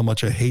point out how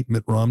much I hate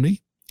Mitt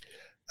Romney.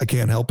 I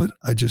can't help it.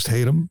 I just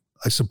hate him.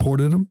 I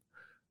supported him.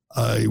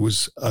 I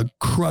was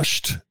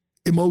crushed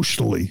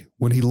emotionally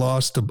when he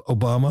lost to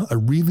Obama. I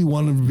really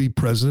wanted him to be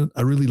president.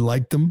 I really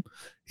liked him.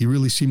 He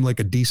really seemed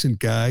like a decent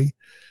guy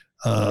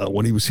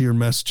when he was here in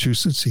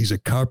Massachusetts. He's a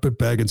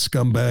carpetbagging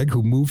scumbag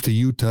who moved to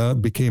Utah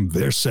and became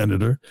their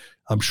senator.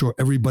 I'm sure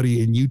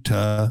everybody in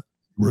Utah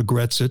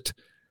regrets it.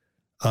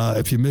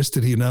 If you missed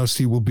it, he announced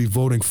he will be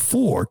voting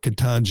for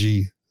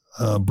Ketanji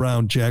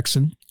Brown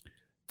Jackson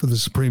for the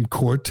Supreme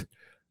Court.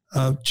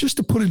 Just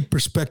to put in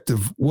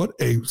perspective what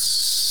a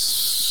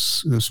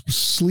sleazy,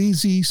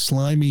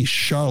 slimy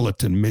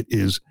charlatan Mitt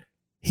is,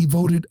 he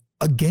voted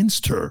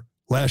against her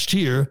last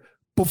year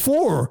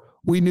before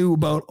we knew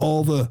about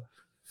all the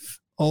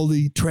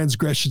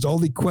transgressions, all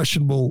the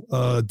questionable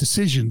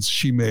decisions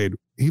she made.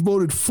 He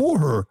voted for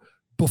her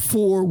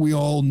before we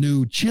all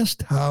knew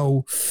just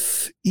how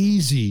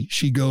easy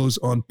she goes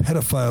on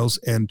pedophiles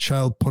and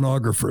child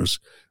pornographers.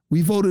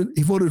 He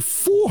voted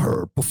for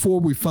her before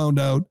we found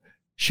out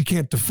she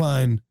can't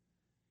define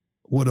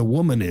what a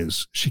woman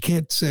is. She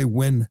can't say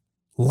when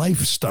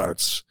life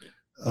starts.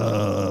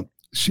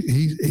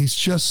 He's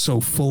just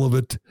so full of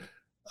it.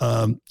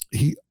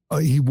 He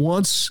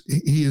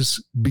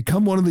has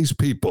become one of these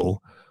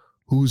people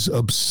who's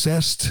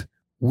obsessed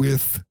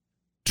with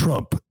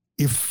Trump.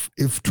 If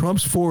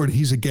Trump's for it,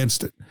 he's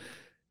against it.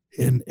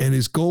 And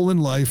his goal in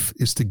life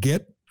is to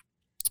get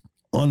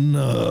on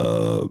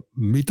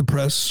Meet the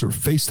Press or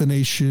Face the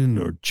Nation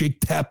or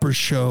Jake Tapper's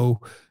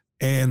show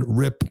and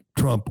rip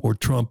Trump or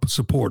Trump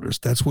supporters.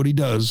 That's what he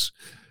does.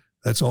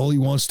 That's all he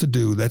wants to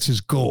do. That's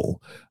his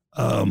goal.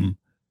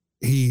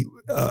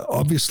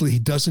 obviously he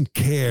doesn't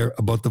care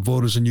about the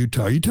voters in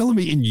Utah. Are you telling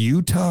me in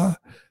Utah,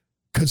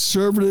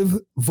 conservative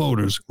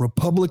voters,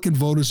 Republican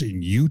voters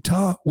in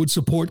Utah would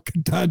support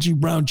Ketanji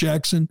Brown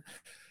Jackson?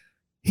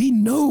 He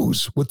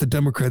knows what the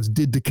Democrats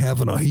did to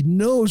Kavanaugh. He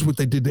knows what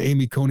they did to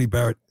Amy Coney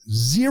Barrett.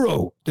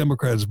 0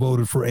 Democrats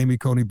voted for Amy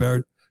Coney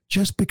Barrett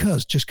just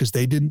because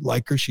they didn't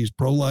like her. She's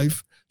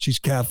pro-life. She's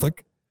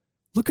Catholic.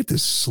 Look at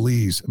this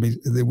sleaze. I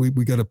mean,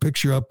 we got a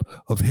picture up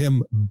of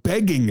him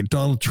begging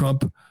Donald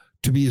Trump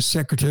to be his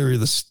Secretary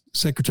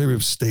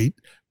of State.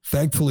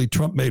 Thankfully,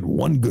 Trump made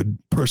one good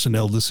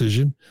personnel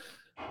decision,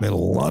 made a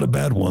lot of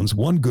bad ones.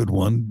 One good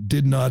one,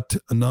 did not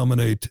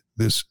nominate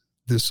this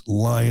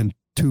lying,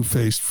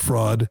 two-faced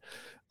fraud.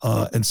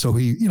 And so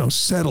he,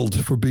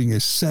 settled for being a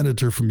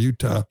senator from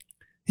Utah.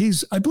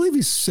 I believe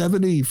he's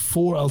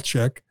 74. I'll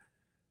check.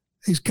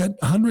 He's got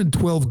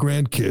 112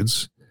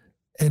 grandkids.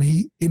 And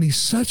he's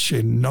such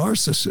a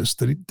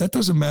narcissist that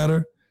doesn't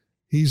matter.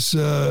 It's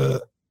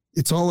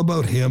all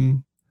about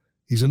him.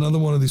 He's another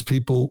one of these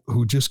people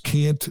who just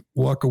can't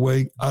walk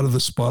away out of the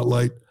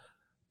spotlight.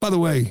 By the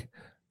way,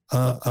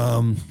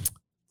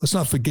 let's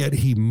not forget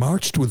he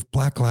marched with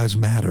Black Lives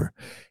Matter.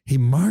 He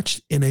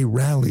marched in a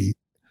rally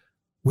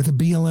with a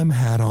BLM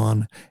hat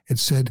on and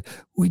said,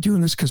 "We're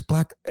doing this because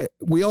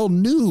we all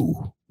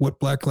knew what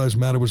Black Lives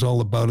Matter was all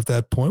about at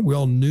that point. We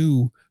all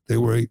knew they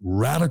were a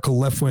radical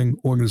left-wing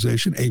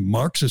organization, a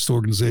Marxist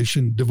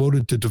organization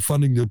devoted to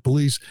defunding the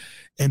police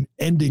and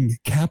ending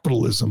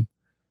capitalism."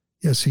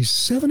 Yes, he's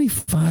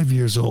 75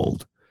 years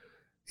old.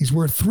 He's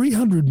worth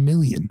 $300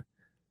 million.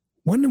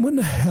 When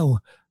the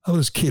hell, how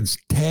his kids?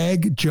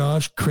 Tag,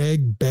 Josh,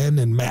 Craig, Ben,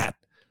 and Matt.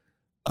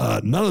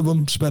 None of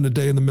them spent a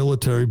day in the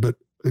military, but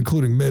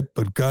including Mitt.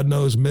 But God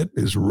knows Mitt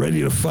is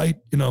ready to fight,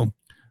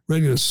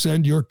 ready to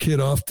send your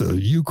kid off to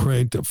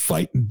Ukraine to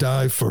fight and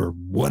die for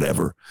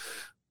whatever.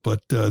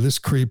 But this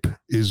creep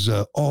is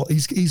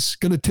he's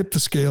going to tip the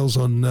scales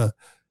on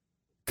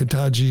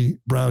Ketanji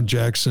Brown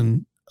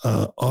Jackson.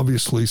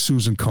 Obviously,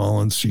 Susan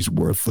Collins, she's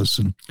worthless.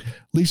 And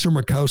Lisa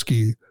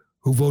Murkowski,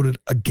 who voted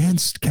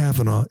against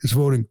Kavanaugh, is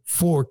voting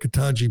for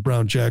Ketanji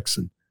Brown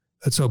Jackson.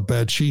 That's how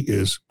bad she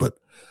is. But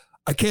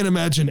I can't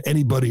imagine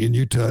anybody in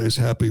Utah is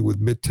happy with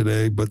Mitt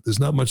today, but there's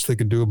not much they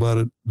can do about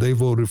it. They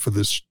voted for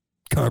this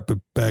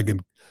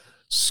carpetbagging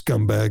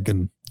scumbag.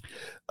 And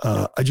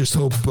I just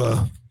hope...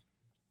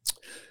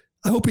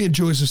 I hope he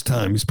enjoys his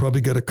time. He's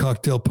probably got a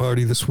cocktail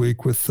party this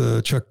week with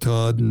Chuck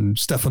Todd and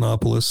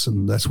Stephanopoulos,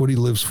 and that's what he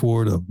lives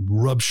for, to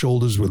rub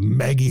shoulders with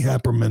Maggie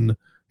Haberman,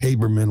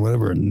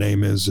 whatever her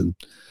name is. And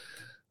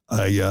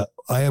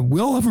we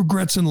all have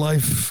regrets in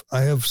life.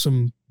 I have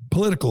some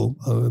political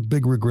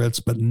big regrets,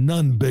 but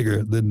none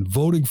bigger than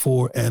voting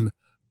for and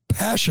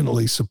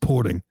passionately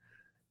supporting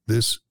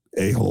this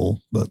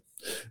a-hole. But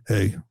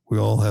hey, we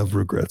all have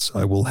regrets.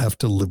 I will have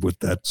to live with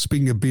that.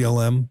 Speaking of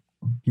BLM,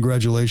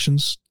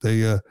 congratulations.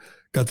 They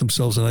got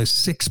themselves a nice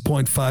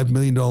 $6.5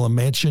 million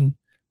mansion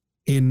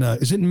in,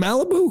 is it in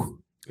Malibu?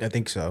 I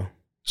think so.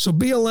 So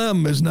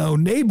BLM is now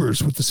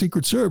neighbors with the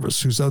Secret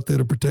Service, who's out there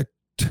to protect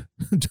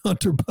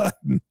Hunter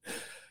Biden.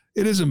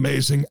 It is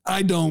amazing.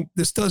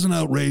 This doesn't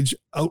outrage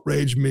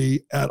me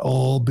at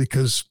all,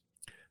 because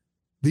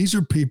these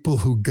are people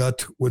who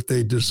got what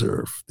they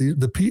deserve.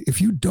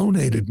 If you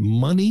donated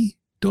money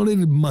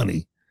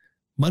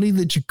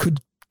that you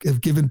could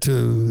have given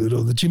to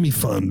the Jimmy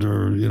Fund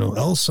or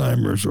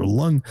Alzheimer's or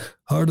Lung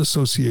Heart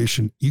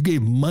Association, you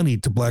gave money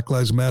to Black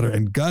Lives Matter,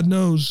 and God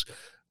knows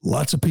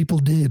lots of people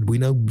did. We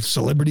know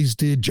celebrities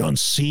did. John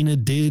Cena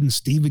did, and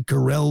Stephen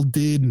Carell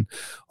did, and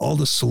all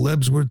the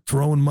celebs were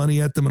throwing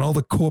money at them, and all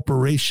the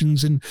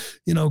corporations and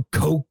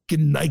Coke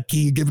and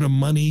Nike giving them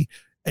money,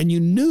 and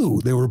you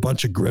knew they were a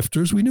bunch of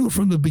grifters. We knew it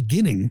from the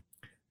beginning.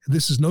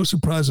 This is no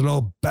surprise at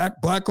all.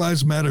 Black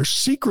Lives Matter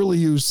secretly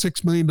used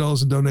 $6 million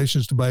in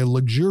donations to buy a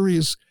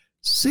luxurious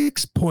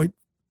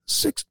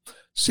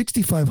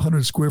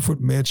 6,500 square foot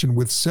mansion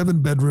with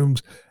 7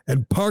 bedrooms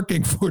and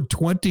parking for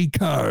 20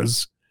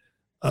 cars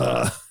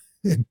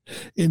in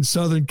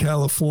Southern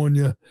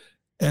California.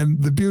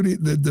 And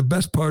the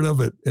best part of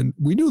it, and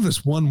we knew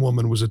this one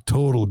woman was a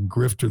total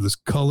grifter,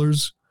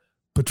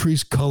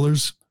 Patrice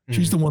Cullors.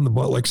 She's the one that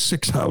bought like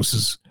 6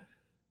 houses.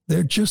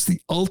 They're just the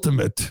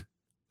ultimate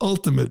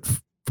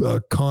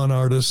con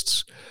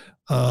artists.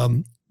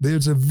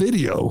 There's a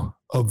video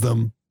of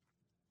them.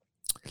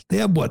 They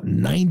have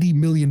 $90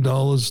 million.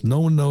 No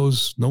one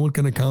knows. No one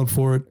can account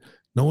for it.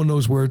 No one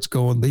knows where it's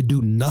going. They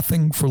do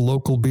nothing for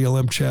local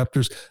BLM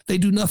chapters. They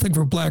do nothing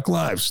for Black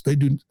lives. They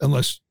do,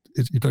 unless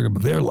you're talking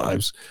about their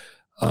lives.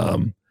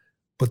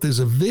 But there's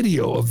a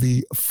video of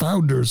the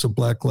founders of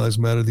Black Lives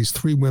Matter, these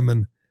 3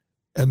 women,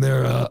 and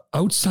they're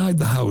outside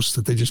the house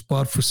that they just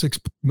bought for $6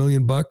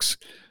 million.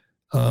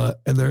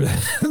 And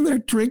they're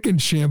drinking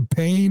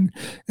champagne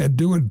and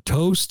doing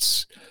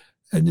toasts,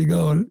 and you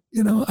go,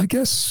 I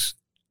guess,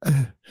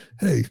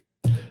 hey,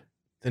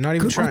 they're not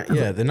even trying.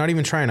 Yeah, they're not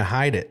even trying to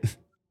hide it.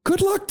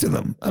 Good luck to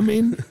them. I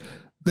mean,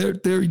 they're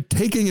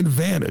taking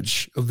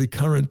advantage of the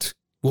current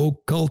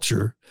woke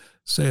culture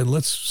saying,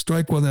 let's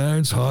strike while the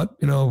iron's hot.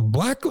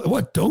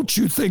 What? Don't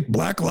you think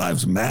Black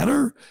Lives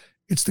Matter?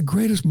 It's the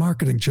greatest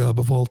marketing job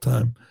of all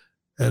time.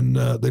 And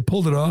they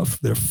pulled it off.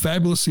 They're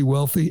fabulously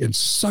wealthy and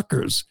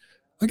suckers.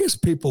 I guess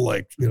people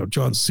like,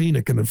 John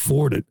Cena can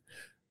afford it.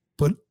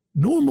 But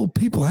normal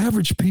people,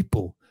 average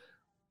people,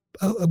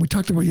 we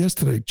talked about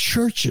yesterday,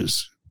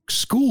 churches,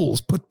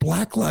 schools put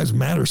Black Lives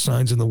Matter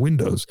signs in the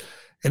windows.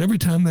 And every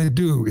time they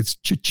do, it's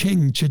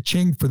cha-ching,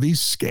 cha-ching for these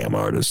scam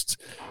artists.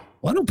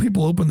 Why don't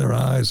people open their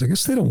eyes? I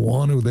guess they don't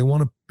want to. They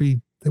want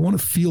to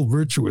feel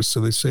virtuous. So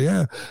they say,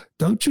 yeah,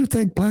 don't you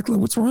think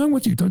what's wrong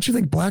with you? Don't you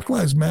think Black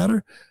Lives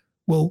Matter?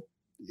 Well,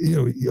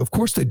 of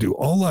course they do.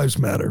 All lives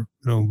matter.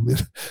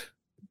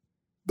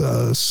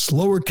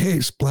 Slower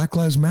case, Black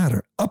Lives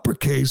Matter.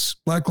 Uppercase,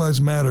 Black Lives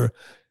Matter.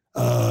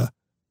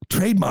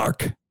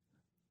 Trademark.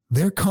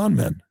 They're con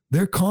men.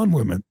 They're con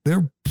women.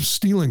 They're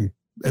stealing,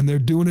 and they're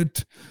doing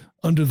it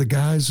under the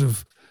guise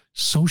of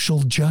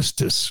social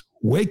justice.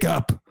 Wake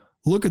up.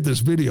 Look at this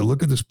video.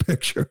 Look at this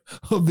picture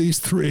of these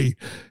three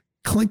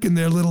clinking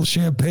their little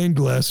champagne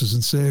glasses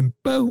and saying,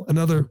 "Boo,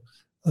 another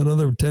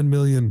 10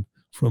 million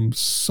from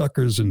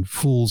suckers and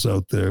fools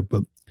out there."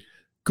 But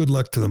good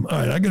luck to them. All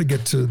right, I got to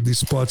get to these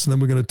spots, and then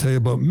we're going to tell you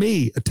about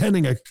me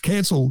attending a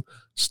canceled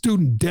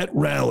student debt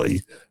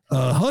rally.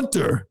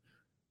 Hunter,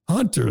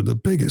 the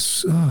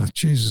biggest. Oh,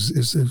 Jesus,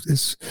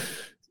 is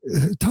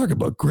talk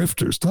about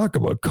grifters. Talk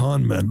about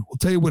con men. We'll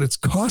tell you what it's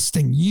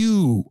costing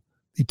you,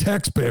 the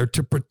taxpayer,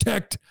 to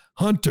protect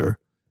Hunter.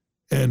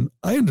 And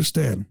I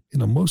understand,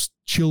 most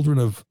children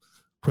of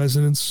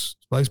presidents,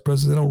 vice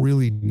presidents, they don't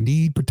really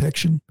need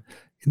protection.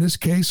 In this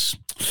case,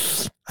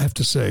 I have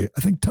to say,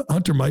 I think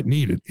Hunter might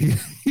need it.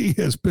 He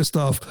has pissed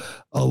off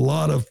a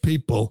lot of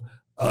people.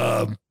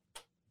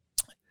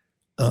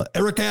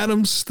 Eric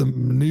Adams, the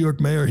New York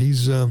mayor,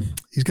 he's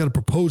got a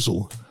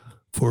proposal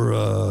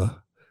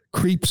for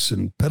creeps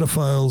and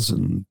pedophiles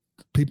and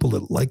people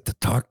that like to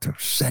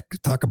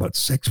talk about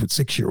sex with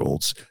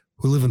 6-year-olds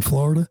who live in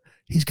Florida.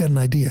 He's got an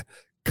idea.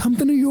 Come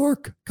to New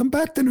York. Come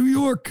back to New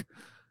York.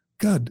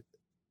 God,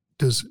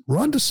 does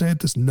Ron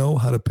DeSantis know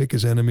how to pick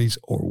his enemies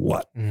or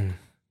what?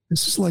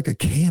 This is like a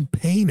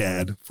campaign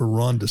ad for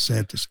Ron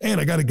DeSantis.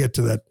 And I got to get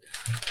to that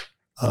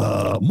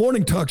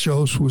morning talk show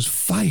host who was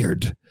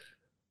fired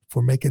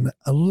for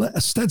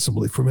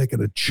ostensibly for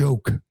making a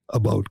joke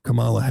about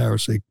Kamala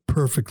Harris, a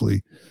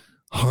perfectly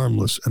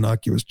harmless,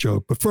 innocuous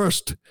joke. But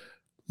first,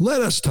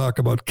 let us talk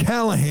about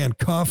Callahan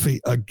Coffee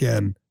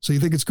again. So you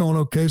think it's going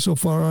okay so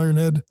far,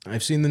 Ironhead?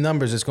 I've seen the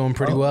numbers. It's going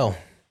pretty well.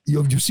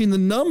 You've seen the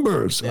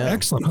numbers. Yeah.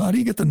 Excellent. How do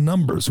you get the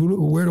numbers?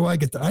 Where do I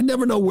get I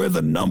never know where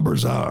the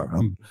numbers are.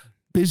 I'm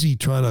busy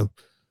trying to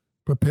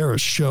prepare a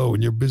show,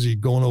 and you're busy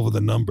going over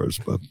the numbers.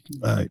 But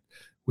all right.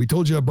 We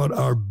told you about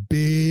our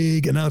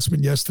big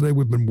announcement yesterday.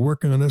 We've been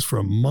working on this for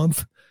a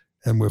month,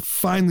 and we're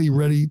finally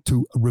ready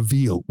to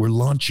reveal. We're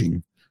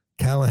launching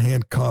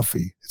Callahan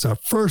Coffee. It's our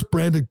first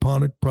branded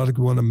product.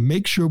 We want to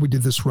make sure we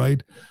did this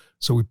right.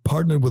 So we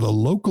partnered with a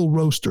local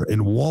roaster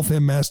in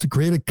Waltham, Mass. to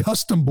create a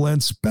custom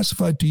blend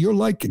specified to your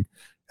liking.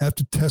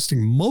 After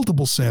testing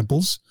multiple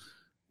samples,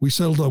 we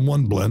settled on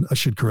one blend. I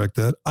should correct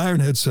that.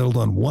 Ironhead settled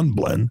on one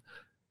blend.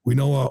 We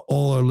know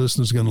all our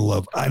listeners are going to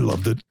love. I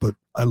loved it, but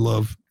I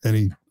love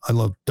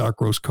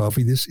dark roast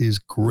coffee. This is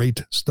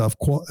great stuff.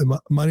 I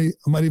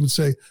might even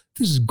say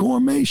this is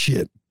gourmet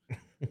shit.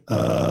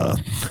 I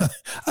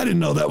didn't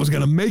know that was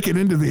going to make it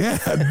into the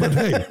ad, but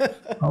hey,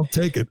 I'll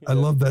take it. I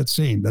love that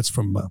scene. That's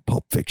from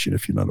Pulp Fiction,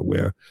 if you're not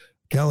aware.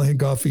 Callahan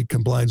Coffee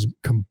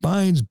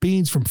combines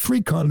beans from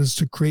 3 continents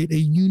to create a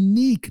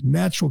unique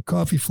natural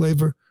coffee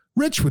flavor,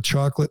 rich with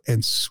chocolate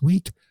and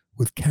sweet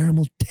with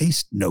caramel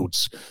taste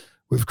notes.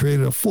 We've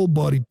created a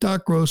full-bodied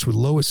dark roast with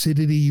low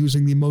acidity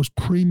using the most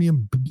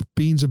premium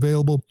beans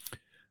available.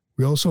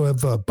 We also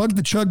have Bug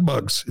the Chug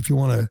Bugs. If you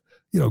want to,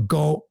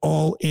 go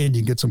all in,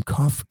 you can get some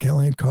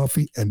Callahan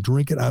coffee and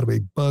drink it out of a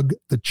Bug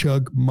the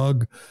Chug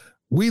mug.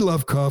 We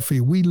love coffee.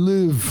 We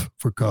live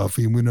for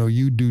coffee, and we know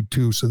you do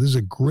too. So this is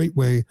a great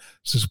way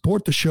to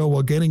support the show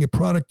while getting a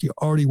product you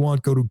already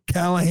want. Go to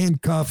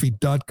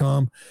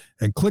CallahanCoffee.com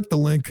and click the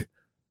link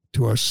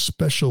to our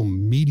social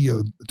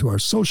media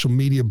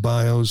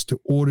bios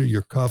to order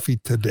your coffee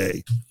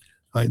today.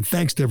 All right, and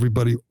thanks to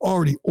everybody who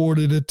already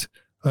ordered it.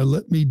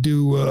 Let me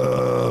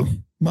do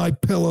my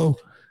pillow,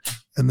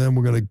 and then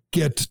we're going to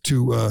get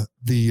to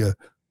the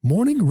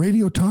morning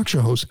radio talk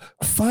show host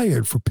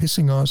fired for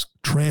pissing off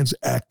trans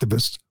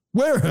activists.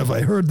 Where have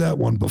I heard that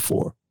one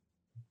before?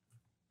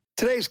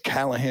 Today's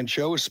Callahan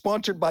Show is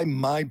sponsored by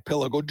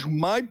MyPillow. Go to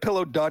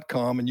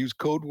mypillow.com and use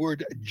code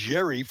word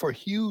Jerry for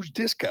huge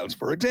discounts.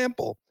 For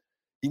example,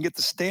 you can get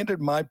the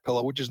standard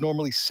MyPillow, which is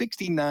normally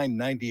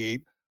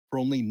 $69.98 for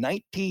only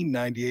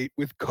 $19.98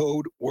 with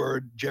code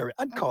word Jerry.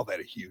 I'd call that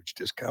a huge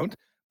discount.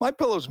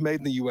 MyPillow is made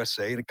in the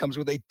USA, and it comes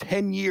with a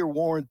 10-year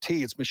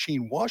warranty. It's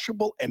machine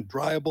washable and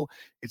dryable.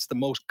 It's the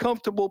most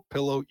comfortable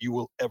pillow you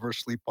will ever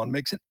sleep on.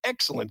 Makes an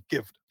excellent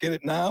gift. Get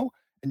it now,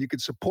 and you can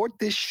support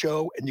this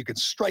show, and you can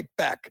strike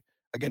back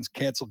against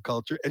cancel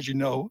culture. As you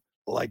know,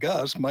 like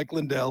us, Mike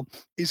Lindell,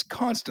 is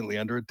constantly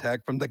under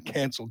attack from the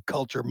cancel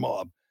culture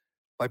mob.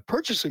 By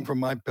purchasing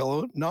from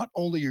MyPillow, not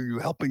only are you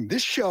helping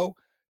this show,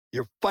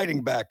 you're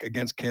fighting back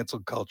against cancel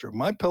culture.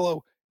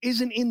 MyPillow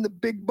isn't in the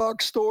big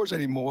box stores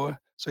anymore,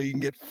 so you can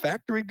get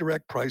factory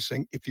direct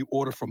pricing if you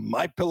order from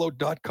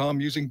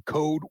mypillow.com using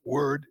code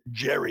word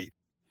Jerry.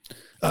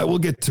 We'll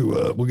get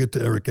to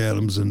Eric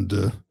Adams and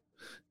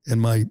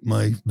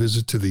my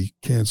visit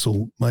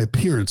to my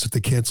appearance at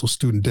the cancel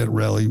student debt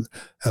rally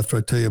after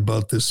I tell you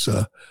about this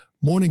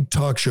morning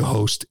talk show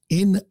host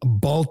in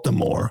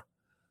Baltimore.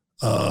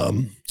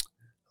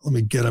 Let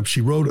me get up.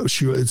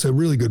 It's a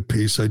really good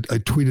piece. I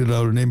tweeted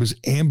out. Her name is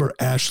Amber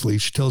Ashley.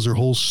 She tells her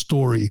whole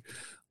story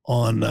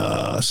on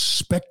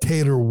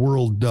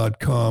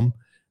spectatorworld.com.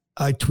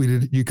 I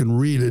tweeted it. You can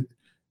read it.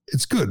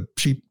 It's good.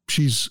 She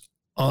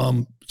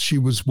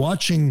was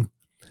watching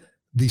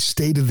the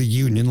State of the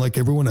Union like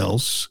everyone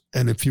else.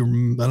 And I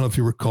don't know if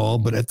you recall,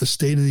 but at the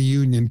State of the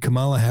Union,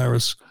 Kamala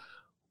Harris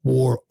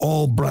wore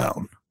all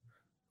brown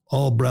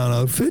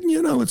outfit.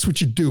 And, it's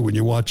what you do when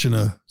you're watching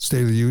a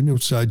State of the Union,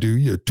 which I do.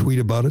 You tweet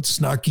about it,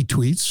 snarky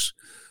tweets,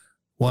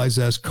 wise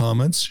ass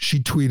comments. She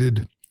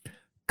tweeted,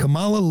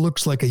 Kamala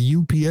looks like a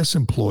UPS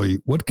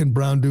employee. What can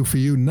Brown do for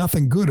you?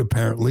 Nothing good,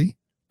 apparently.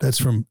 That's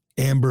from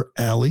Amber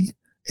Athy,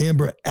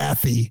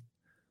 Athey,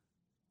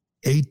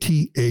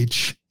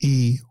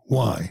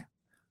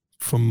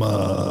 from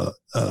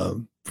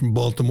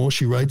Baltimore.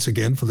 She writes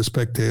again for The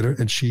Spectator,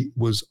 and she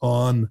was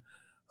on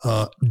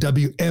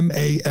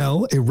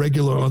WMAL, a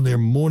regular on their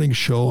morning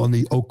show on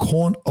the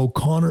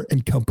O'Connor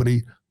and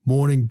Company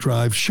morning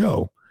drive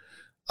show.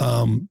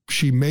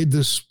 She made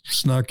this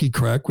snarky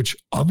crack, which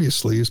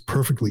obviously is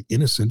perfectly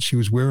innocent. She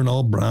was wearing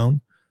all brown.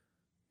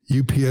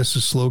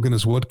 UPS's slogan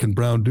is, what can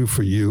Brown do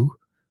for you?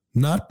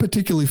 Not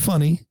particularly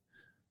funny,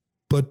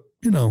 but,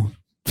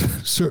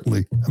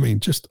 certainly,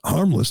 just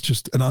harmless,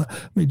 just a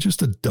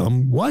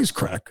dumb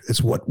wisecrack.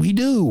 It's what we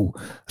do.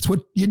 It's what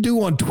you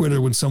do on Twitter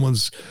when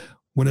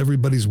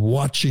everybody's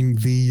watching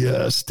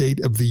the State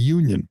of the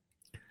Union.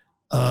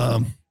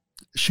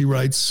 She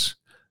writes,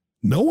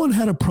 no one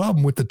had a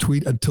problem with the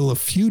tweet until a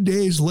few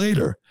days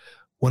later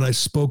when I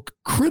spoke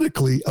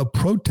critically of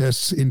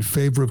protests in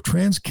favor of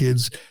trans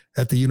kids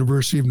at the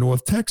University of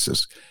North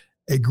Texas.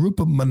 A group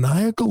of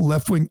maniacal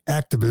left-wing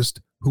activists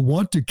who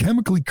want to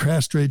chemically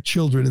castrate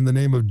children in the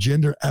name of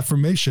gender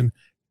affirmation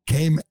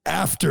came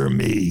after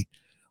me.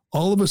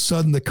 All of a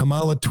sudden, the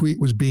Kamala tweet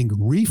was being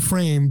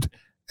reframed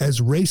as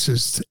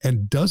racist,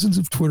 and dozens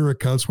of Twitter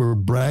accounts were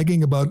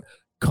bragging about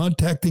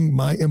contacting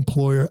my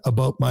employer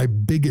about my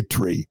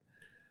bigotry.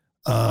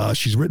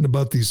 She's written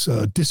about these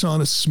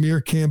dishonest smear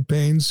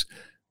campaigns.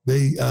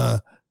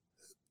 The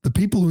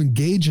people who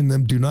engage in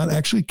them do not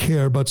actually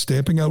care about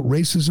stamping out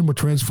racism or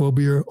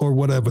transphobia or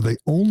whatever. They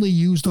only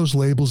use those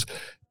labels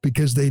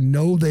because they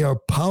know they are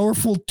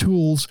powerful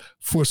tools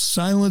for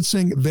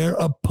silencing their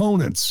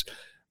opponents.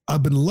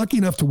 I've been lucky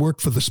enough to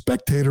work for The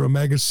Spectator, a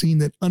magazine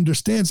that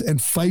understands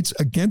and fights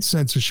against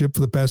censorship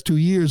for the past 2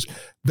 years.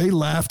 They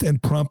laughed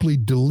and promptly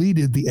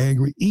deleted the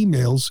angry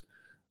emails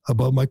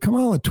about my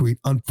Kamala tweet.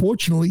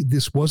 Unfortunately,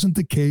 this wasn't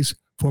the case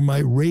for my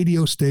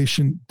radio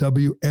station,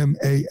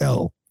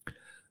 WMAL.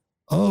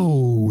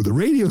 Oh, the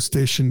radio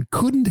station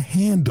couldn't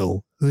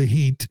handle the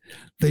heat.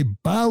 They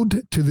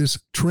bowed to this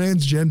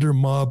transgender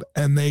mob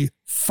and they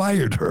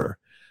fired her.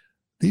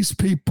 These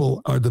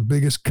people are the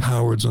biggest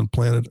cowards on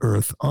planet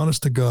Earth.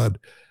 Honest to God,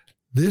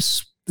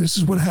 this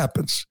is what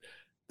happens.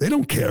 They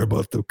don't care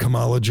about the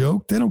Kamala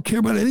joke. They don't care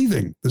about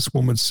anything, this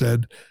woman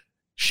said.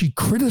 She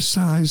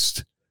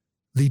criticized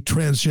the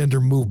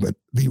transgender movement,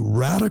 the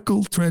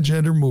radical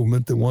transgender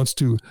movement that wants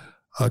to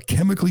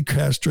chemically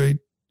castrate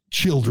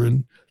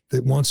children,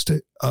 that wants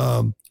to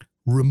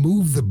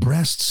remove the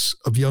breasts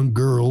of young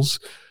girls,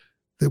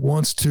 that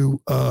wants to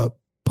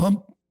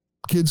pump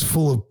kids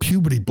full of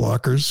puberty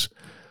blockers,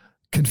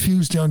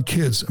 confused young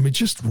kids.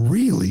 Just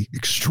really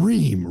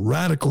extreme,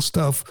 radical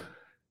stuff.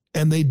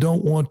 And they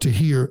don't want to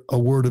hear a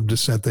word of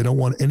dissent. They don't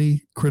want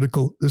any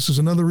critical. This is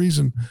another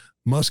reason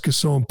Musk is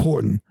so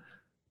important,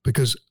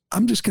 because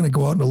I'm just going to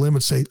go out on a limb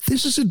and say,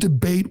 this is a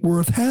debate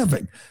worth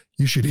having.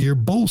 You should hear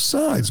both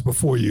sides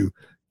before you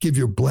give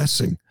your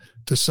blessing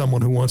to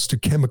someone who wants to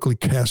chemically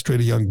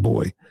castrate a young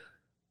boy.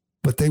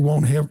 But they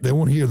won't hear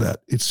that.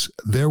 It's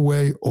their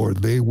way or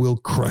they will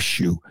crush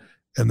you.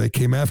 And they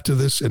came after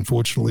this,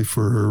 unfortunately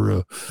for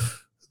her,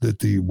 that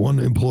the one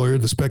employer,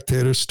 The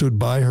Spectator, stood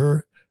by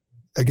her.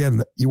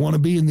 Again, you want to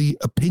be in the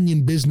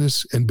opinion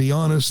business and be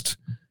honest,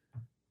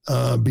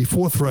 be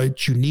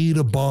forthright. You need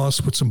a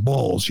boss with some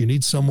balls. You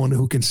need someone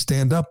who can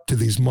stand up to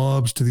these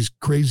mobs, to these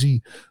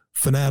crazy,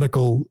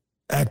 fanatical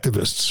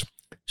activists.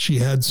 She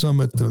had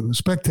some at The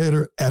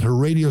Spectator, at her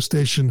radio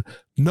station.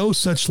 No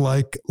such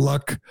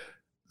luck.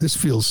 This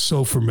feels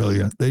so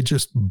familiar. They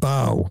just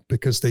bow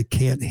because they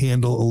can't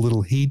handle a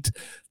little heat.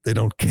 They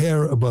don't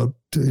care about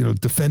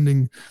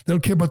defending. They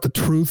don't care about the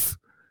truth.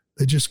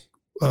 They just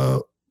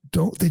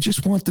don't. They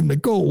just want them to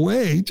go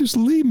away. Just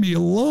leave me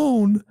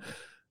alone.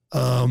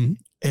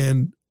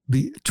 And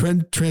the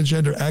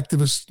transgender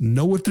activists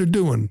know what they're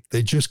doing.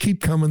 They just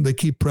keep coming. They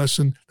keep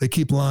pressing. They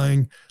keep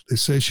lying. They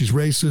say she's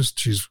racist.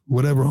 She's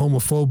whatever,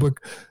 homophobic.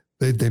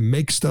 They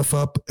make stuff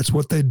up. It's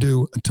what they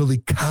do until the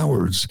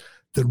cowards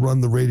that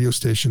run the radio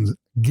stations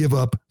give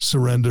up,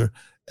 surrender,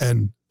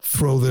 and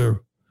throw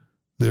their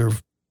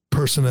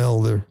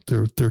personnel,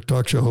 their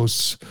talk show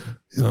hosts,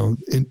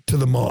 into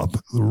the mob,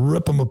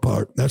 rip them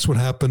apart. That's what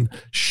happened.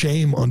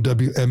 Shame on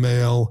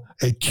WMAL,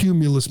 a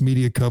cumulus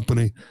media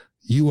company.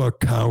 You are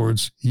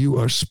cowards. You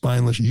are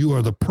spineless. You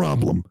are the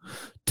problem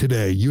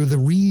today. You're the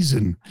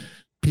reason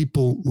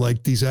people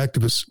like these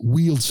activists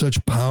wield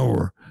such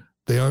power.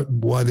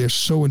 Why they're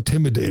so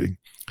intimidating.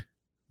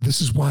 This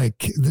is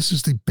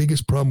the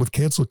biggest problem with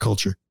cancel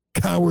culture.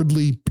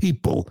 Cowardly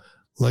people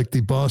like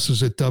the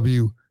bosses at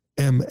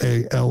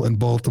WMAL in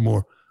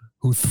Baltimore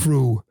who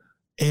threw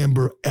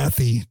Amber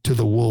Athey to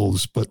the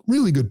wolves. But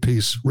really good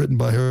piece written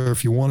by her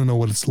if you want to know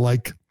what it's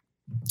like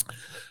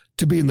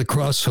to be in the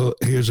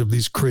crosshairs of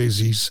these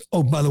crazies.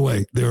 Oh, by the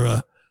way,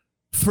 they're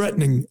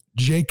threatening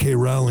J.K.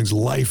 Rowling's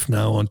life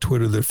now on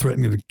Twitter. They're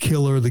threatening to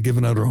kill her. They're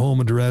giving out her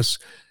home address.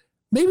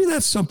 Maybe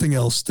that's something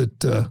else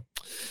that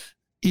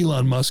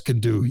Elon Musk can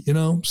do,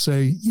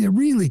 say you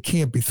really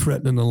can't be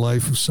threatening the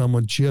life of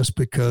someone just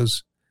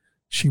because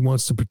she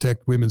wants to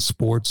protect women's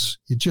sports,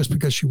 just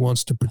because she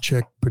wants to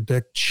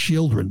protect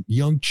children,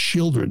 young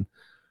children,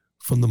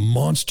 from the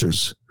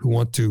monsters who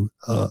want to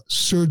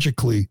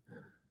surgically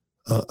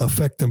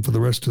affect them for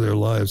the rest of their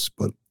lives.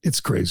 But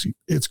it's crazy.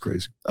 It's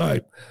crazy. All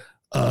right.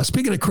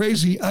 Speaking of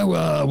crazy, I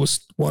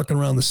was walking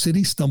around the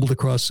city, stumbled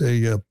across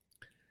a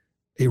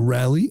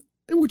rally,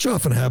 which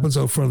often happens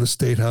out front of the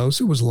State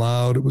House. It was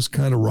loud. It was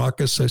kind of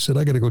raucous. I said,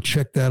 I got to go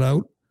check that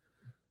out.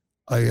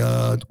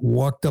 I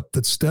walked up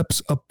the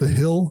steps, up the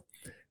hill,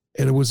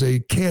 and it was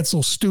a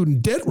cancel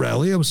student debt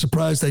rally. I was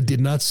surprised I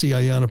did not see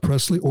Ayanna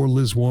Pressley or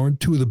Liz Warren,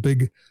 two of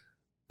the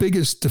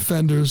biggest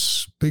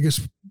defenders,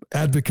 biggest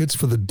advocates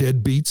for the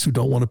deadbeats who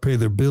don't want to pay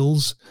their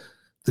bills,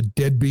 the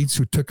deadbeats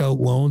who took out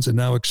loans and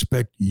now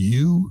expect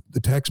you,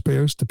 the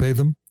taxpayers, to pay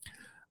them.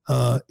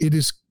 It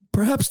is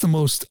perhaps the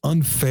most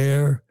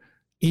unfair,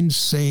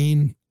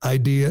 insane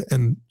idea,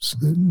 and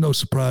no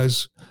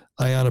surprise,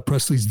 Ayanna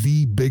Pressley's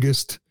the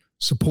biggest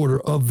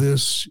supporter of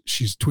this.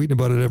 She's tweeting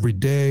about it every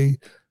day.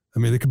 I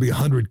mean, there could be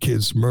 100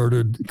 kids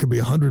murdered. It could be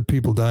 100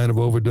 people dying of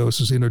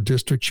overdoses in her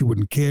district. She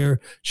wouldn't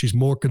care. She's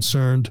more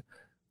concerned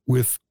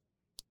with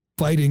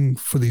fighting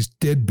for these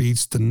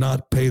deadbeats to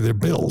not pay their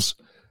bills.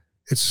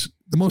 It's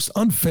the most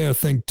unfair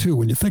thing, too,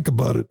 when you think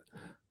about it.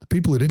 The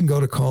people who didn't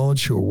go to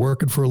college, who are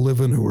working for a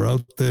living, who are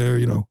out there,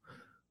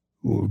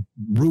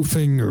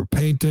 roofing or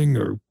painting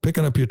or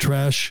picking up your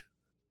trash,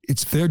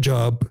 it's their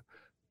job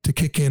to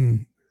kick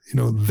in,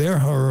 their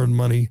hard-earned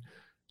money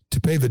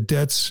to pay the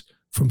debts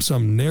from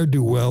some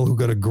ne'er-do-well who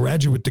got a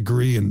graduate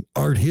degree in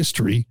art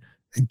history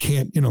and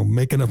can't,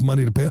 make enough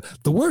money to pay.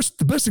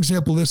 The best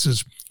example of this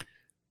is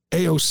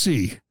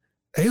AOC.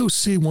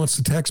 AOC wants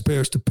the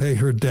taxpayers to pay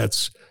her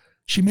debts.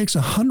 She makes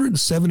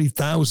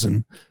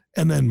 $170,000,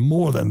 and then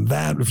more than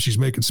that if she's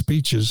making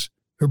speeches.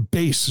 Her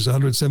base is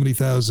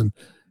 $170,000.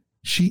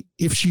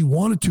 If she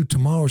wanted to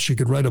tomorrow, she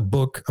could write a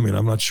book. I mean,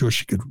 I'm not sure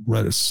she could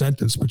write a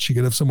sentence, but she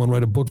could have someone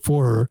write a book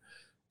for her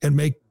and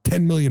make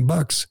 $10 million.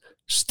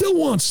 Still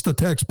wants the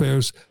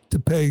taxpayers to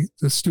pay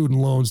the student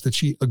loans that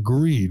she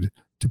agreed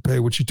to pay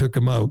when she took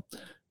them out.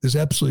 There's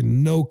absolutely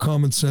no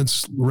common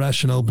sense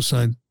rationale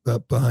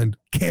behind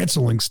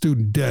canceling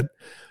student debt.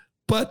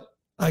 But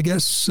I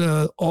guess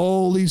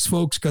all these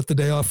folks got the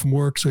day off from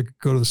work so they could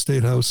go to the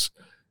State House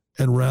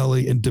and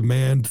rally and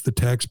demand the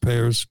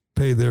taxpayers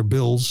pay their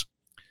bills.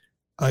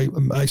 I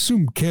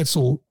assume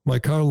cancel my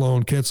car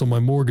loan, cancel my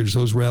mortgage.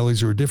 Those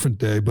rallies are a different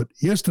day. But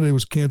yesterday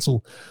was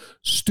cancel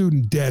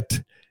student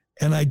debt.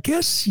 And I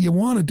guess you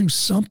want to do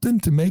something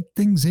to make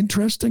things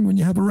interesting when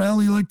you have a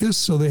rally like this.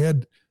 So they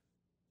had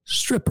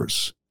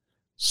strippers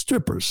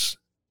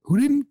who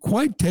didn't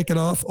quite take it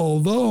off.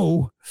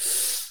 Although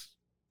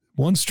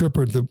one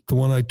stripper, the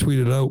one I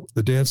tweeted out,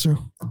 the dancer,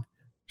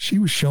 she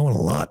was showing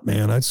a lot,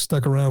 man. I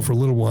stuck around for a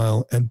little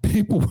while and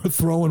people were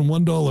throwing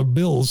 $1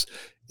 bills.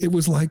 It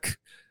was like,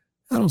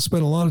 I don't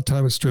spend a lot of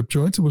time at strip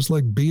joints. It was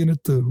like being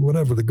at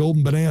the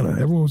Golden Banana.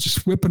 Everyone was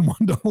just whipping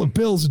 $1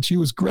 bills and she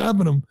was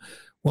grabbing them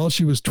while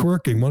she was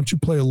twerking. Why don't you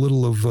play a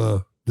little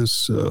of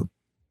this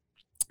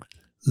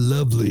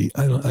lovely,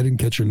 I didn't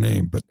catch her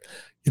name, but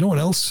you know what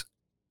else?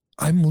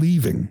 I'm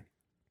leaving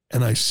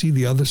and I see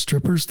the other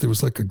strippers. There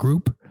was like a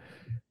group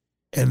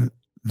and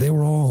they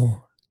were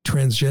all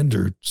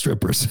transgender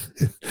strippers.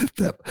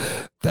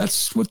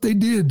 That's what they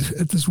did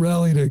at this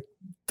rally.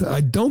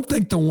 I don't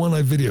think the one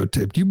I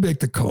videotaped. You make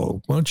the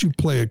call. Why don't you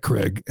play it,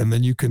 Craig? And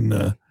then you can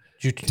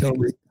tell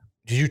me.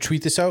 Did you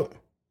tweet this out?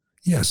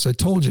 Yes, I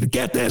told you to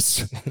get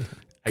this.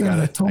 I got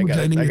it. All right,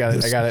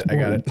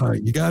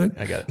 you got it?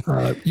 I got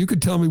it. You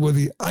could tell me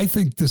whether I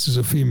think this is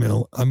a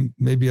female.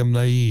 Maybe I'm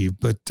naive,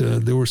 but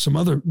there were some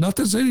other, not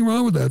that there's anything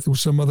wrong with that. There were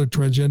some other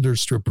transgender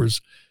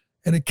strippers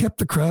and it kept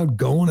the crowd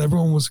going.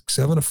 Everyone was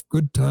having a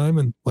good time.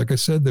 And like I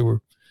said, they were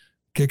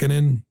kicking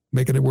in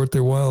making it worth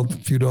their while, a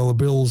few dollar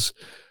bills.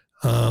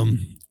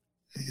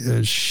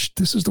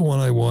 This is the one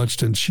I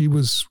watched, and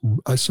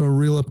I saw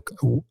real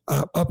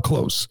up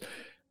close.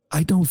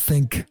 I'm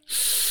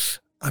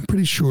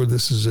pretty sure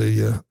this is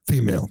a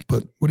female,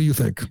 but what do you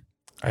think?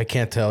 I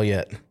can't tell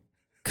yet.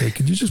 Okay,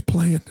 could you just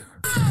play it?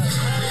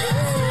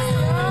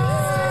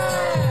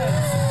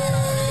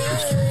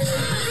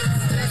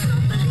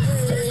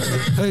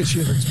 Hey,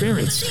 she's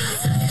experienced.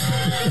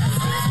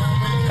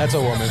 That's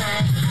a woman.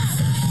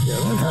 Yeah,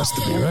 that has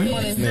to be, right?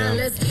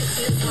 Yeah.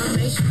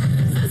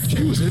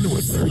 She was into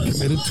it, very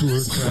committed to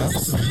her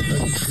craft,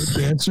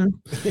 good dancer,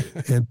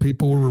 and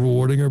people were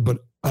rewarding her. But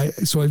I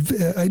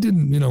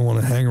didn't, want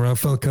to hang around.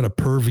 Felt kind of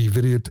pervy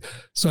video.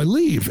 So I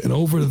leave, and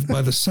over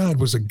by the side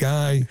was a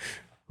guy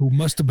who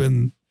must have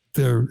been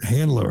their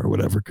handler or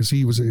whatever, because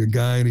he was a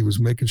guy and he was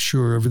making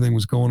sure everything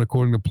was going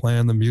according to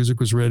plan. The music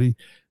was ready,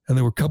 and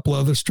there were a couple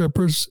other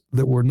strippers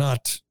that were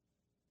not.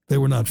 They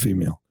were not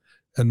female,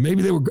 and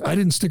maybe they were. I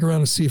didn't stick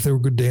around to see if they were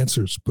good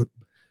dancers, but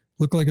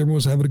looked like everyone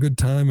was having a good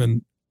time.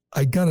 And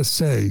I gotta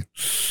say,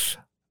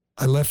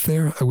 I left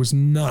there. I was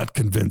not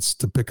convinced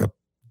to pick up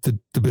the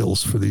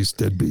bills for these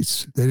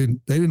deadbeats. They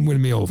didn't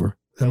win me over.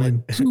 I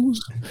mean, it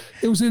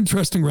was an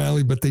interesting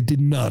rally, but they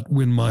did not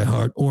win my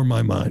heart or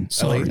my mind.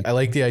 Sorry. I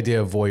like the idea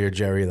of voyeur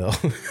Jerry, though.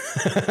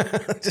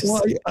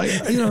 Well,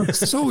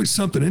 it's always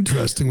something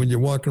interesting when you're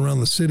walking around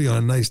the city on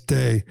a nice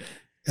day,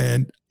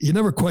 and you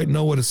never quite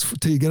know what it's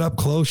till you get up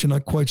close. You're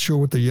not quite sure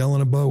what they're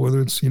yelling about, whether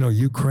it's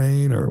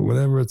Ukraine or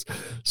whatever. It's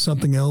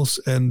something else.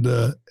 And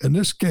in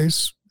this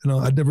case,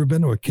 I'd never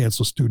been to a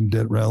cancel student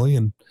debt rally,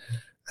 and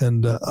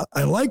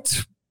I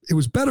liked. It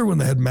was better when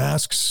they had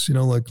masks,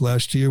 like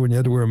last year when you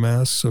had to wear a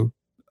mask, so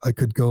I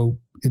could go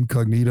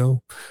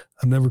incognito.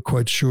 I'm never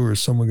quite sure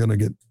is someone going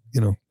to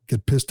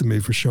get pissed at me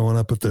for showing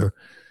up at their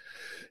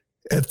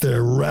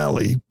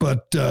rally.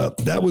 But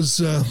that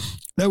was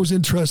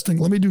interesting.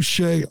 Let me do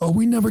Shay. Oh,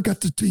 we never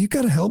got to. You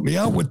got to help me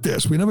out with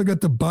this. We never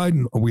got to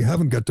Biden. Oh, we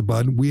haven't got to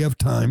Biden. We have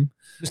time.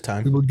 There's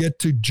time. We will get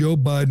to Joe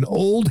Biden.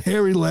 Old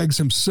Hairy Legs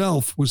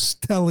himself was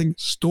telling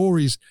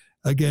stories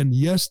again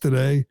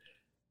yesterday.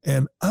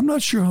 And I'm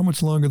not sure how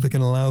much longer they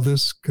can allow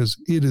this, because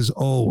it is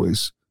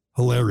always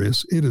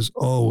hilarious. It is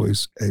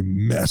always a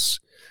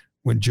mess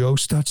when Joe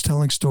starts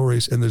telling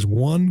stories, and there's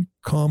one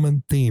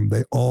common theme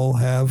they all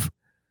have.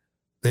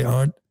 They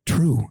aren't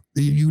true.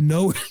 You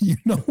know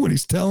when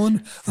he's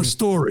telling a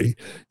story,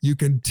 you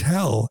can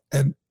tell.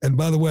 And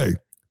by the way,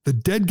 the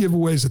dead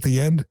giveaways at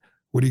the end,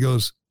 when he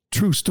goes,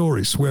 true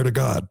story, swear to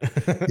God.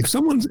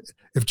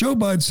 If Joe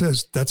Biden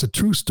says that's a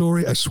true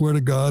story, I swear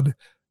to God,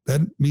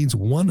 that means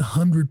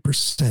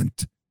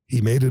 100%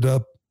 he made it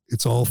up.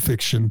 It's all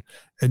fiction.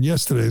 And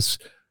yesterday's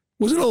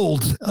was an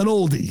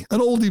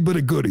oldie, but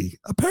a goodie.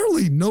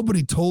 Apparently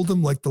nobody told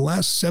him, like the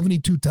last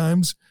 72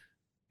 times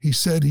he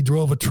said he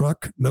drove a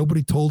truck.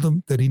 Nobody told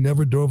him that he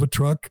never drove a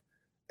truck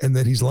and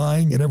that he's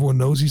lying, and everyone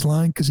knows he's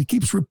lying because he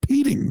keeps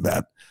repeating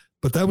that.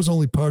 But that was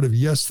only part of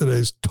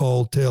yesterday's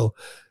tall tale.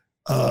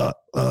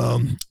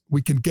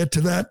 We can get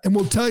to that, and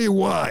we'll tell you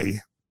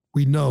why.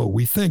 We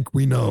think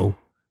we know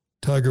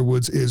Tiger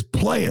Woods is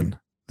playing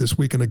this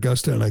week in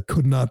Augusta, and I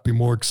could not be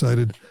more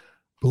excited.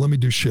 But let me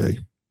do Shea.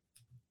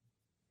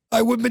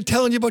 We've been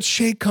telling you about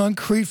Shea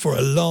Concrete for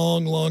a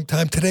long, long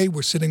time. Today,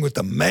 we're sitting with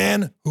the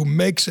man who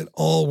makes it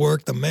all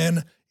work, the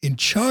man in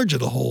charge of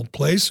the whole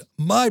place,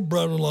 my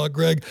brother-in-law,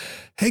 Greg.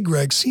 Hey,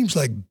 Greg, seems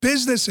like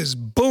business is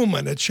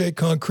booming at Shea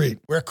Concrete.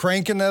 We're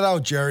cranking it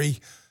out, Jerry.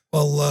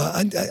 Well,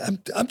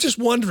 I'm just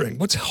wondering,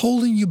 what's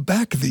holding you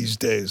back these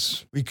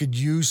days? We could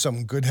use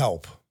some good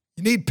help.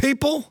 You need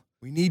people?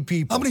 We need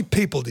people. How many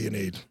people do you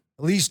need?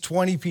 At least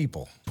 20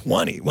 people.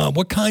 20? Well,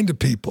 what kind of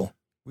people?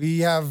 We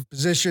have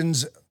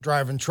positions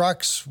driving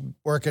trucks,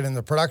 working in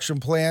the production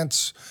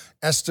plants,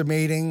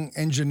 estimating,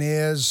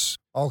 engineers,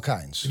 all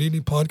kinds. You need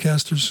any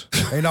podcasters?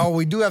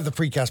 We do have the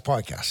Precast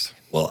podcast.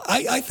 Well,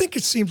 I think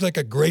it seems like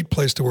a great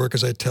place to work,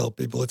 as I tell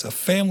people. It's a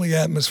family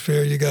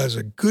atmosphere. You guys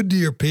are good to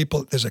your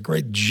people. There's a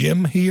great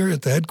gym here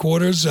at the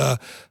headquarters.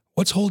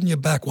 What's holding you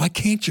back? Why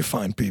can't you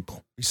find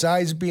people?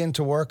 Besides being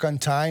to work on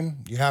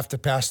time, you have to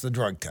pass the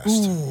drug test.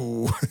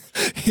 Ooh,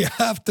 you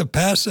have to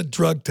pass a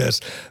drug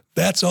test.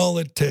 That's all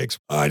it takes.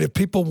 All right, if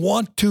people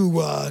want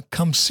to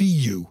come see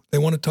you, they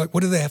want to talk,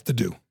 what do they have to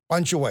do?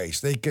 Bunch of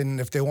ways. They can,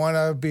 if they want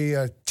to be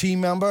a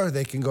team member,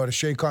 they can go to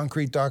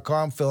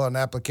SheaConcrete.com, fill out an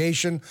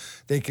application.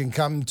 They can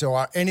come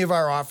to any of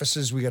our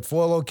offices. We got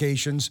 4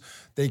 locations.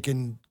 They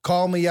can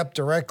call me up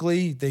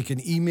directly. They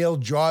can email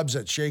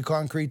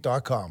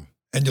jobs@SheaConcrete.com.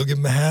 And you'll give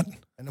them a hat?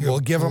 And we'll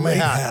give them a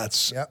hat.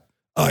 Hats. Yep.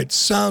 All right,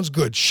 sounds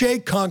good.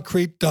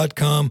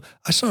 SheaConcrete.com.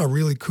 I saw a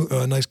really cool,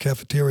 nice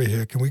cafeteria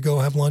here. Can we go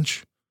have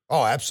lunch?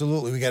 Oh,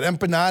 absolutely. We got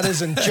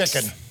empanadas and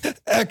chicken.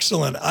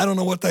 Excellent. I don't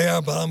know what they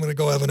are, but I'm going to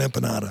go have an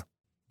empanada.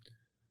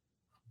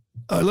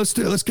 All right, let's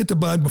get to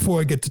Biden before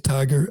I get to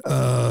Tiger.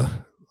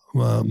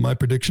 My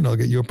prediction, I'll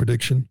get your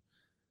prediction.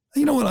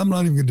 You know what? I'm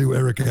not even going to do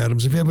Eric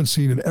Adams. If you haven't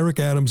seen it,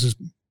 Eric Adams is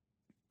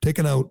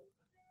taking out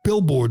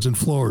billboards in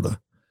Florida,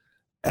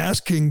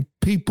 asking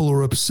people who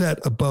are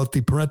upset about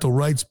the parental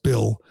rights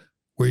bill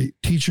where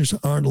teachers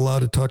aren't allowed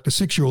to talk to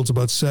 6-year-olds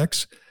about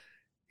sex.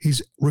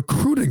 He's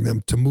recruiting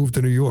them to move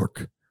to New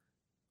York.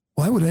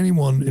 Why would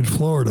anyone in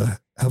Florida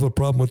have a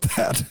problem with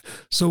that?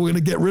 So we're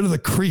going to get rid of the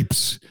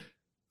creeps.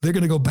 They're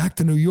going to go back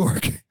to New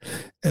York.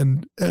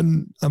 And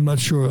I'm not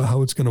sure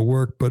how it's going to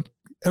work, but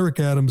Eric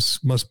Adams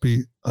must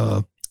be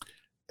a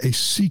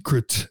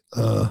secret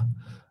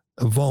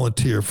a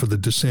volunteer for the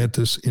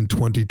DeSantis in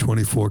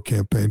 2024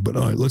 campaign. But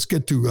all right, let's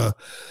get to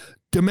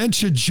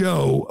Dementia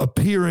Joe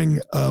appearing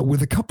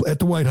with a couple at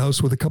the White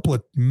House with a couple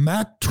of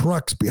Mack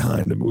trucks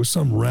behind him. It was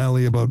some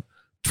rally about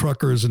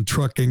truckers and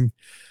trucking,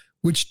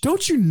 which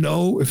don't you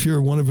know if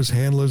you're one of his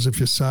handlers, if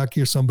you're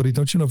Psaki or somebody,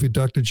 don't you know if you're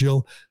Dr.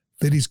 Jill,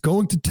 that he's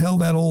going to tell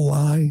that old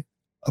lie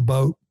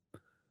about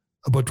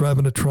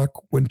driving a truck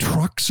when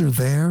trucks are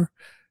there?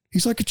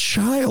 He's like a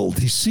child.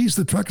 He sees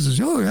the truck and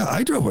says, oh yeah,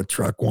 I drove a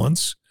truck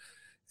once.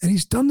 And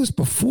he's done this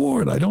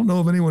before, and I don't know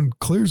if anyone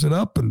clears it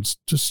up and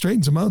just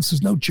straightens him out and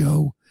says, no,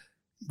 Joe,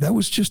 that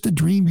was just a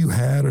dream you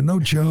had, or no,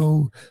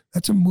 Joe,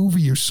 that's a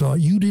movie you saw.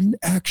 You didn't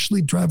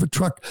actually drive a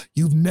truck.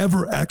 You've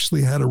never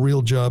actually had a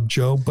real job,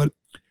 Joe. But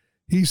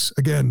he's,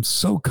 again,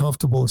 so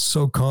comfortable and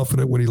so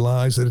confident when he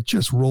lies that it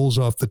just rolls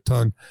off the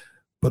tongue.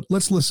 But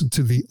let's listen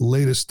to the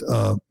latest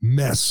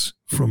mess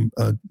from,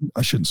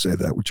 I shouldn't say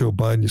that. With Joe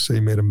Biden, you say he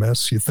made a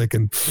mess. You're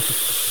thinking,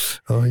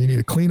 you need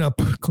to clean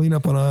up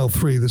on aisle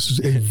 3. This is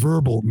a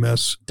verbal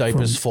mess.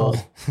 Diapers full.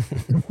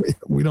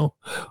 We don't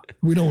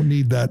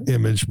need that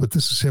image, but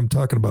this is him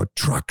talking about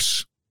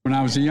trucks. When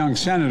I was a young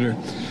senator,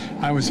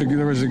 there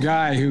was a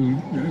guy who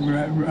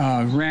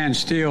ran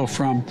steel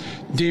from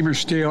Deemer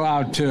Steel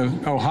out to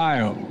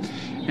Ohio.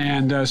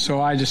 And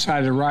so I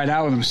decided to ride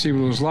out with him, see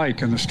what it was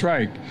like on the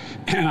strike.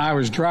 And I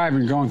was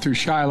driving, going through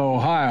Shiloh,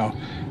 Ohio,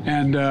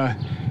 and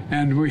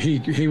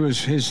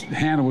his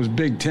handle was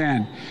Big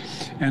Ten.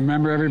 And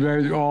remember,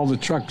 everybody, all the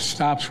truck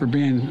stops were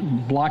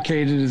being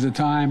blockaded at the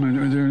time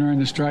during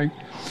the strike.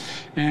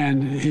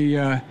 And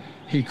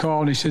he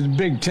called. He said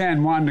Big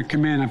Ten wanted to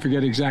come in. I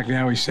forget exactly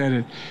how he said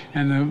it.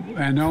 And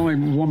the only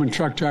woman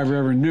truck driver I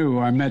ever knew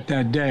I met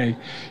that day,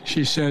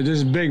 she said, "This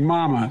is Big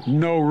Mama,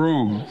 no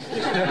room."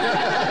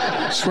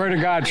 Swear to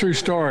God, true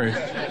story.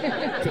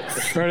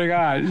 Swear to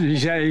God.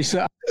 He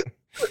said.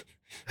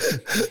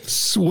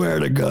 Swear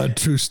to God,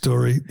 true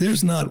story.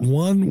 There's not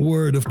one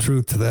word of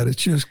truth to that.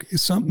 It's just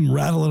something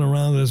rattling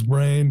around in his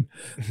brain.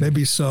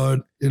 Maybe he saw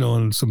it,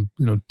 on some,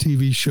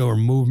 TV show or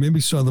movie. Maybe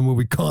he saw the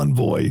movie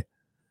Convoy.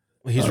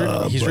 Well,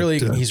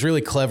 he's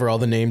really clever. All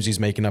the names he's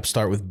making up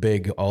start with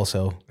big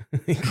also.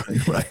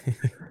 Right.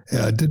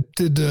 Yeah.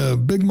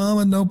 Did Big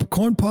Mama know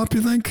Corn Pop,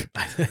 you think?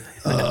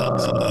 Do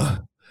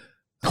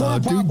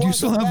you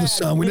still have the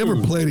sound? We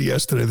never played it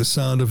yesterday. The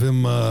sound of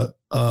him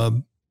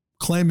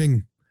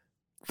claiming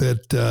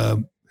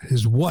that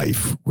his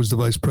wife was the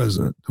vice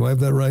president. Do I have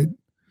that right?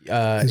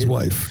 His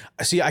wife.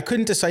 See, I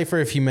couldn't decipher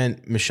if he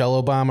meant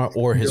Michelle Obama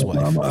or his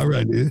wife. All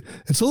right.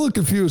 It's a little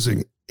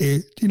confusing.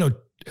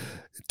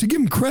 To give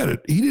him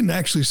credit, he didn't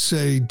actually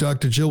say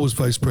Dr. Jill was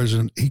vice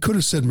president. He could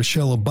have said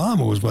Michelle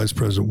Obama was vice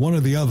president, one or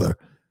the other.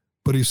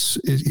 But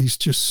he's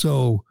just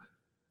so,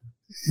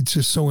 it's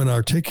just so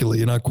inarticulate.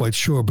 You're not quite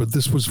sure. But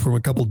this was from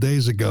a couple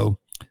days ago.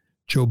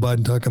 Joe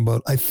Biden talking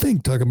about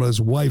his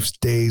wife's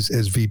days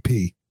as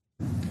VP.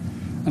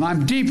 And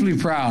I'm deeply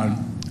proud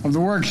of the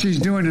work she's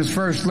doing as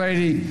First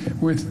Lady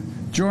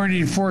with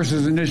Joining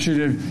Forces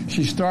Initiative.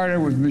 She started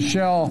with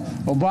Michelle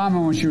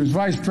Obama when she was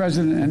vice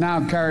president and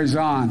now carries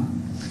on.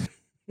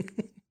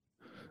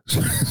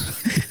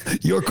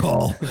 Your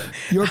call.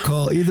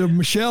 Either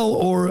Michelle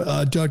or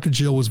Dr.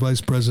 Jill was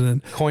vice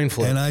president. Coin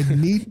flip.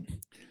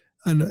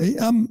 And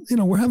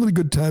we're having a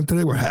good time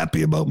today. We're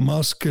happy about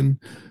Musk and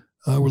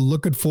we're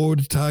looking forward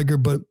to Tiger.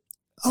 But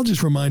I'll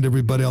just remind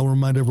everybody. I'll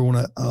remind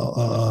everyone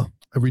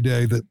every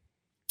day that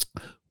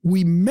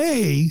we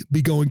may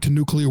be going to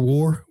nuclear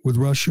war with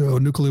Russia, or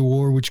nuclear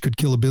war which could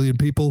kill 1 billion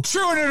people.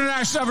 True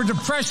international effort to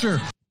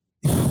pressure.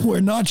 We're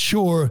not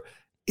sure.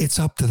 It's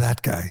up to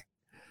that guy.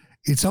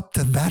 It's up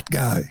to that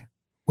guy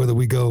whether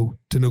we go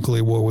to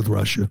nuclear war with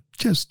Russia.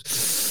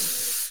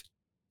 Just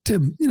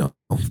to,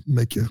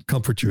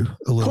 comfort you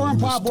a little. Corn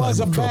Pop was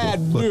a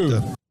bad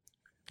dude.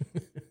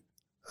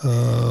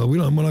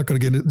 We're not going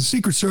to get it. The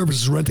Secret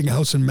Service is renting a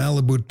house in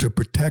Malibu to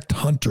protect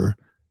Hunter.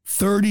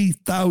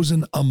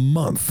 $30,000 a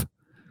month.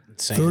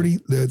 Insane.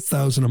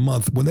 $30,000 a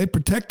month. When they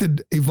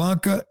protected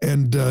Ivanka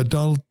and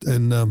Donald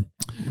and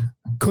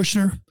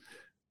Kushner,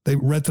 they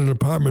rented an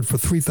apartment for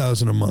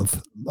 $3,000 a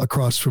month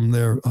across from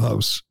their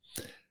house.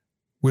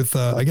 With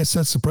I guess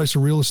that's the price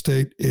of real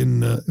estate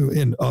in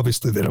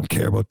obviously they don't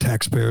care about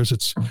taxpayers.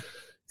 It's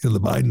the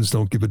Bidens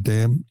don't give a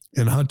damn,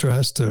 and Hunter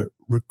has to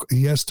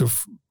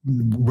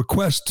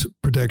request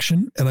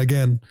protection. And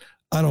again,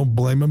 I don't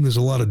blame him. There's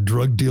a lot of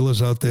drug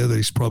dealers out there that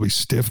he's probably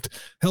stiffed.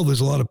 Hell,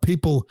 there's a lot of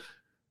people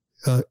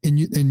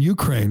in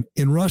Ukraine,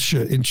 in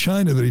Russia, in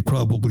China that he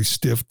probably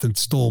stiffed and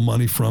stole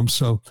money from.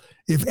 So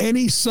if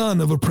any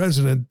son of a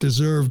president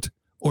deserved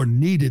or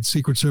needed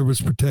Secret Service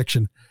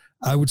protection,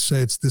 I would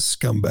say it's this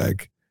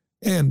scumbag.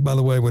 And by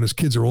the way, when his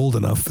kids are old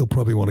enough, they'll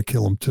probably want to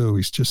kill him too.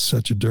 He's just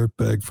such a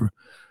dirtbag for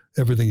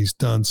everything he's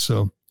done.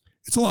 So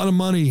it's a lot of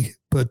money,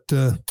 but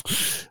I'm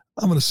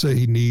going to say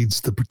he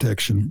needs the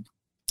protection.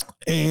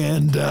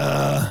 And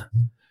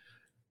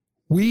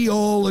we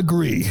all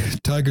agree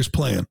Tiger's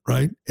playing,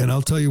 right? And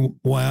I'll tell you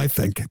why I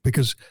think,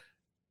 because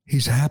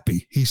he's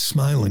happy. He's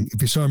smiling.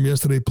 If you saw him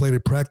yesterday, played a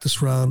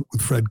practice round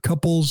with Fred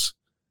Couples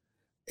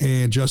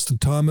and Justin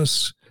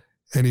Thomas,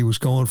 and he was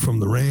going from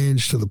the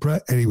range to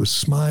the and he was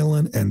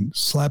smiling and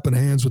slapping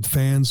hands with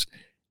fans.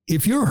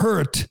 If you're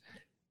hurt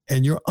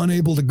and you're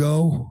unable to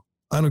go,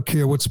 I don't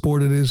care what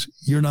sport it is,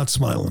 you're not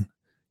smiling.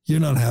 You're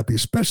not happy,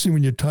 especially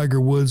when you're Tiger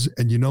Woods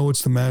and you know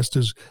it's the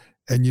Masters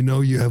and you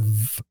know you have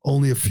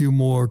only a few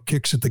more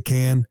kicks at the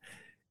can.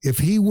 If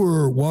he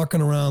were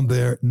walking around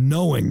there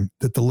knowing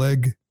that the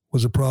leg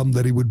was a problem,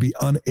 that he would be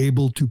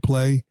unable to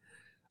play,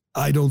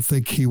 I don't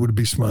think he would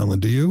be smiling.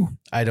 Do you?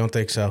 I don't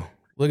think so.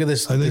 Look at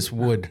this, this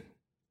Wood.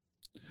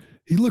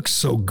 He looks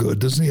so good,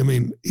 doesn't he? I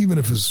mean, even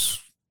if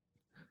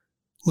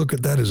look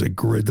at that is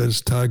that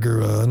is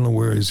Tiger. I don't know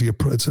where is he.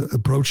 It's an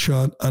approach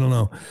shot. I don't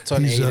know. It's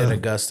on 8 at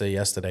Augusta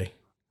yesterday.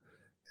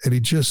 And he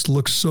just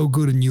looks so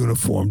good in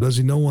uniform, does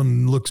he? No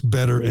one looks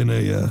better in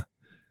a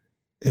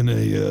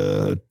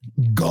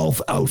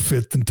golf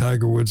outfit than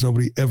Tiger Woods.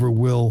 Nobody ever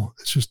will.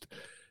 It's just,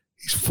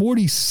 he's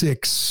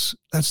 46.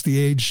 That's the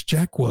age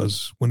Jack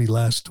was when he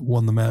last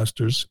won the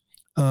Masters.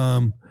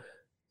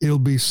 It'll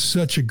be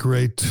such a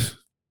great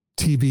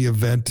TV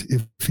event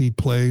if he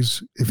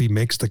plays, if he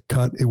makes the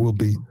cut. It will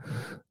be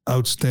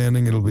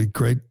outstanding. It'll be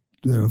great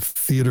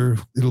theater.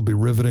 It'll be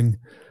riveting.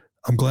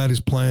 I'm glad he's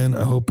playing.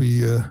 I hope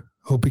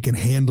he can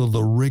handle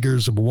the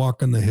rigors of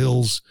walking the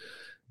hills,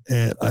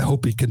 and I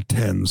hope he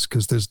contends,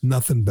 because there's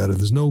nothing better.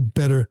 There's no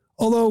better.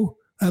 Although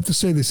I have to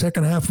say the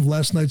second half of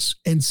last night's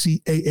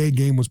NCAA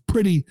game was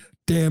pretty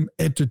damn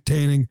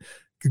entertaining.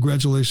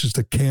 Congratulations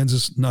to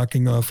Kansas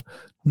knocking off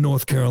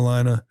North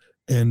Carolina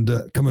and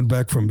coming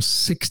back from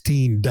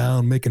 16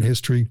 down, making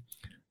history.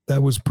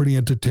 That was pretty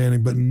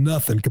entertaining, but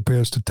nothing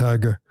compares to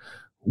Tiger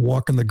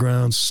walking the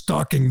ground,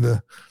 stalking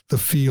the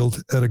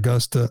field at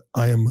Augusta.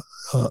 I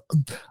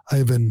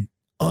have an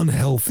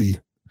unhealthy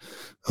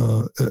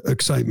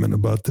excitement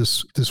about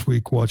this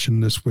week,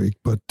 watching this week.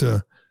 But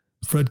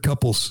Fred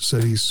Couples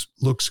said he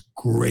looks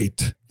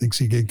great. Thinks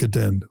he can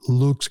contend.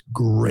 Looks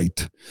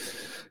great.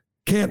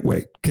 Can't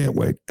wait.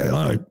 All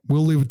right,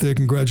 we'll leave it there.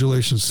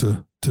 Congratulations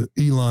to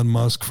Elon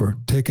Musk for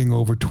taking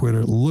over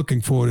Twitter.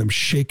 Looking forward to him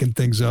shaking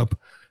things up.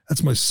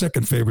 That's my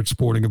second favorite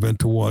sporting event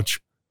to watch.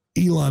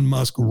 Elon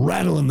Musk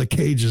rattling the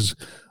cages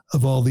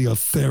of all the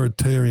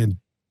authoritarian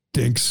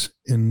dinks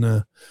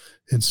in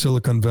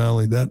Silicon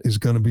Valley. That is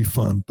going to be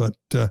fun. But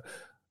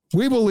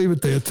we will leave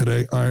it there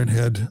today,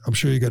 Ironhead. I'm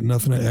sure you got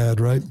nothing to add,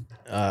 right?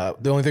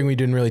 The only thing we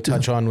didn't really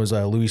touch on was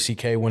Louis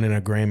C.K. winning a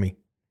Grammy.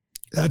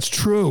 That's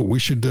true. We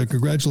should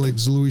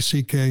congratulate Louis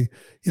C.K.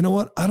 You know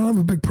what? I don't have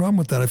a big problem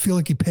with that. I feel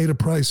like he paid a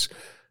price.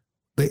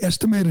 They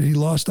estimated he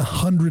lost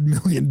 $100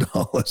 million.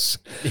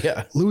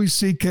 Yeah. Louis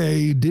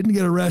C.K. didn't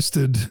get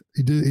arrested.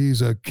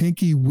 He's a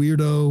kinky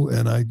weirdo,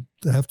 and I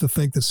have to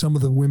think that some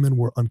of the women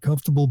were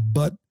uncomfortable,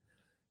 but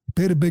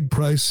paid a big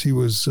price. He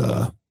was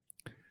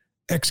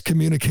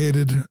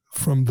excommunicated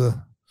from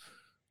the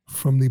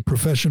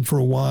profession for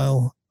a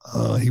while.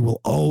 He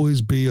will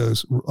always be an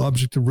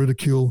object of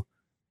ridicule.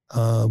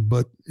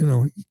 But,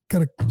 you got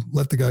to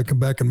let the guy come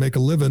back and make a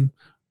living,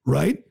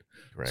 right?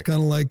 Correct. It's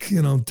kind of like,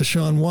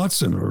 Deshaun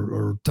Watson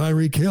or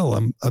Tyreek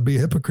Hill. I'd be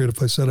a hypocrite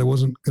if I said I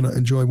wasn't going to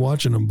enjoy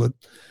watching him. But,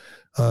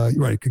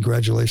 right,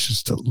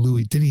 congratulations to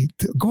Louis. Did he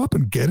go up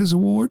and get his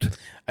award?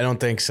 I don't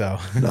think so.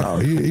 No,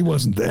 he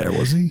wasn't there,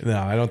 was he? No,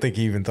 I don't think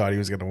he even thought he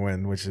was going to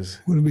win, which is...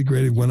 Wouldn't it be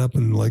great if he went up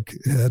and,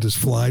 had his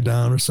fly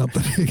down or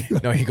something?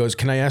 No, he goes,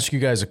 "Can I ask you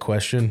guys a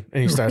question?"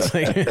 And he starts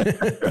like...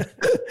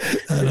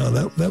 I know,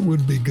 that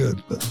would be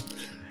good. But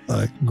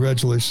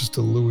congratulations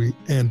to Louis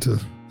and to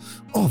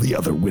all the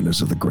other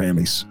winners of the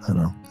Grammys. I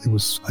know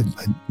I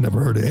never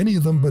heard of any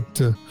of them,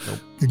 but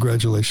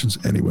congratulations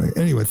anyway.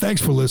 Anyway,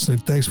 thanks for listening.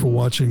 Thanks for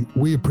watching.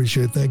 We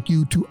appreciate it. Thank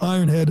you to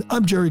Ironhead.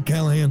 I'm Jerry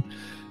Callahan.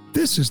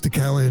 This is the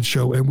Callahan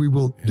Show, and we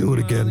will do it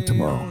again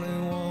tomorrow.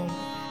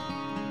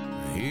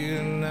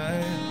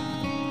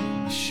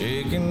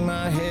 Shaking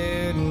my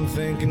head and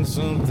thinking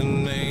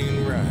something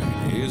ain't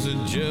right. Is it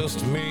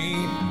just me?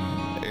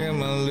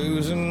 Am I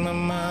losing my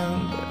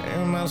mind?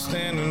 Am I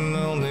standing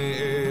on the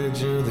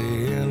edge of the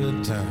end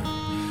of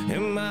time?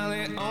 Am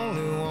I the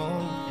only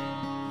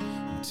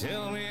one?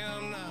 Tell me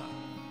I'm not.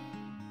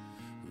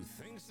 Who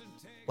thinks that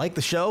Like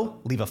the show?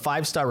 Leave a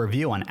 5-star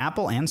review on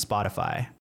Apple and Spotify.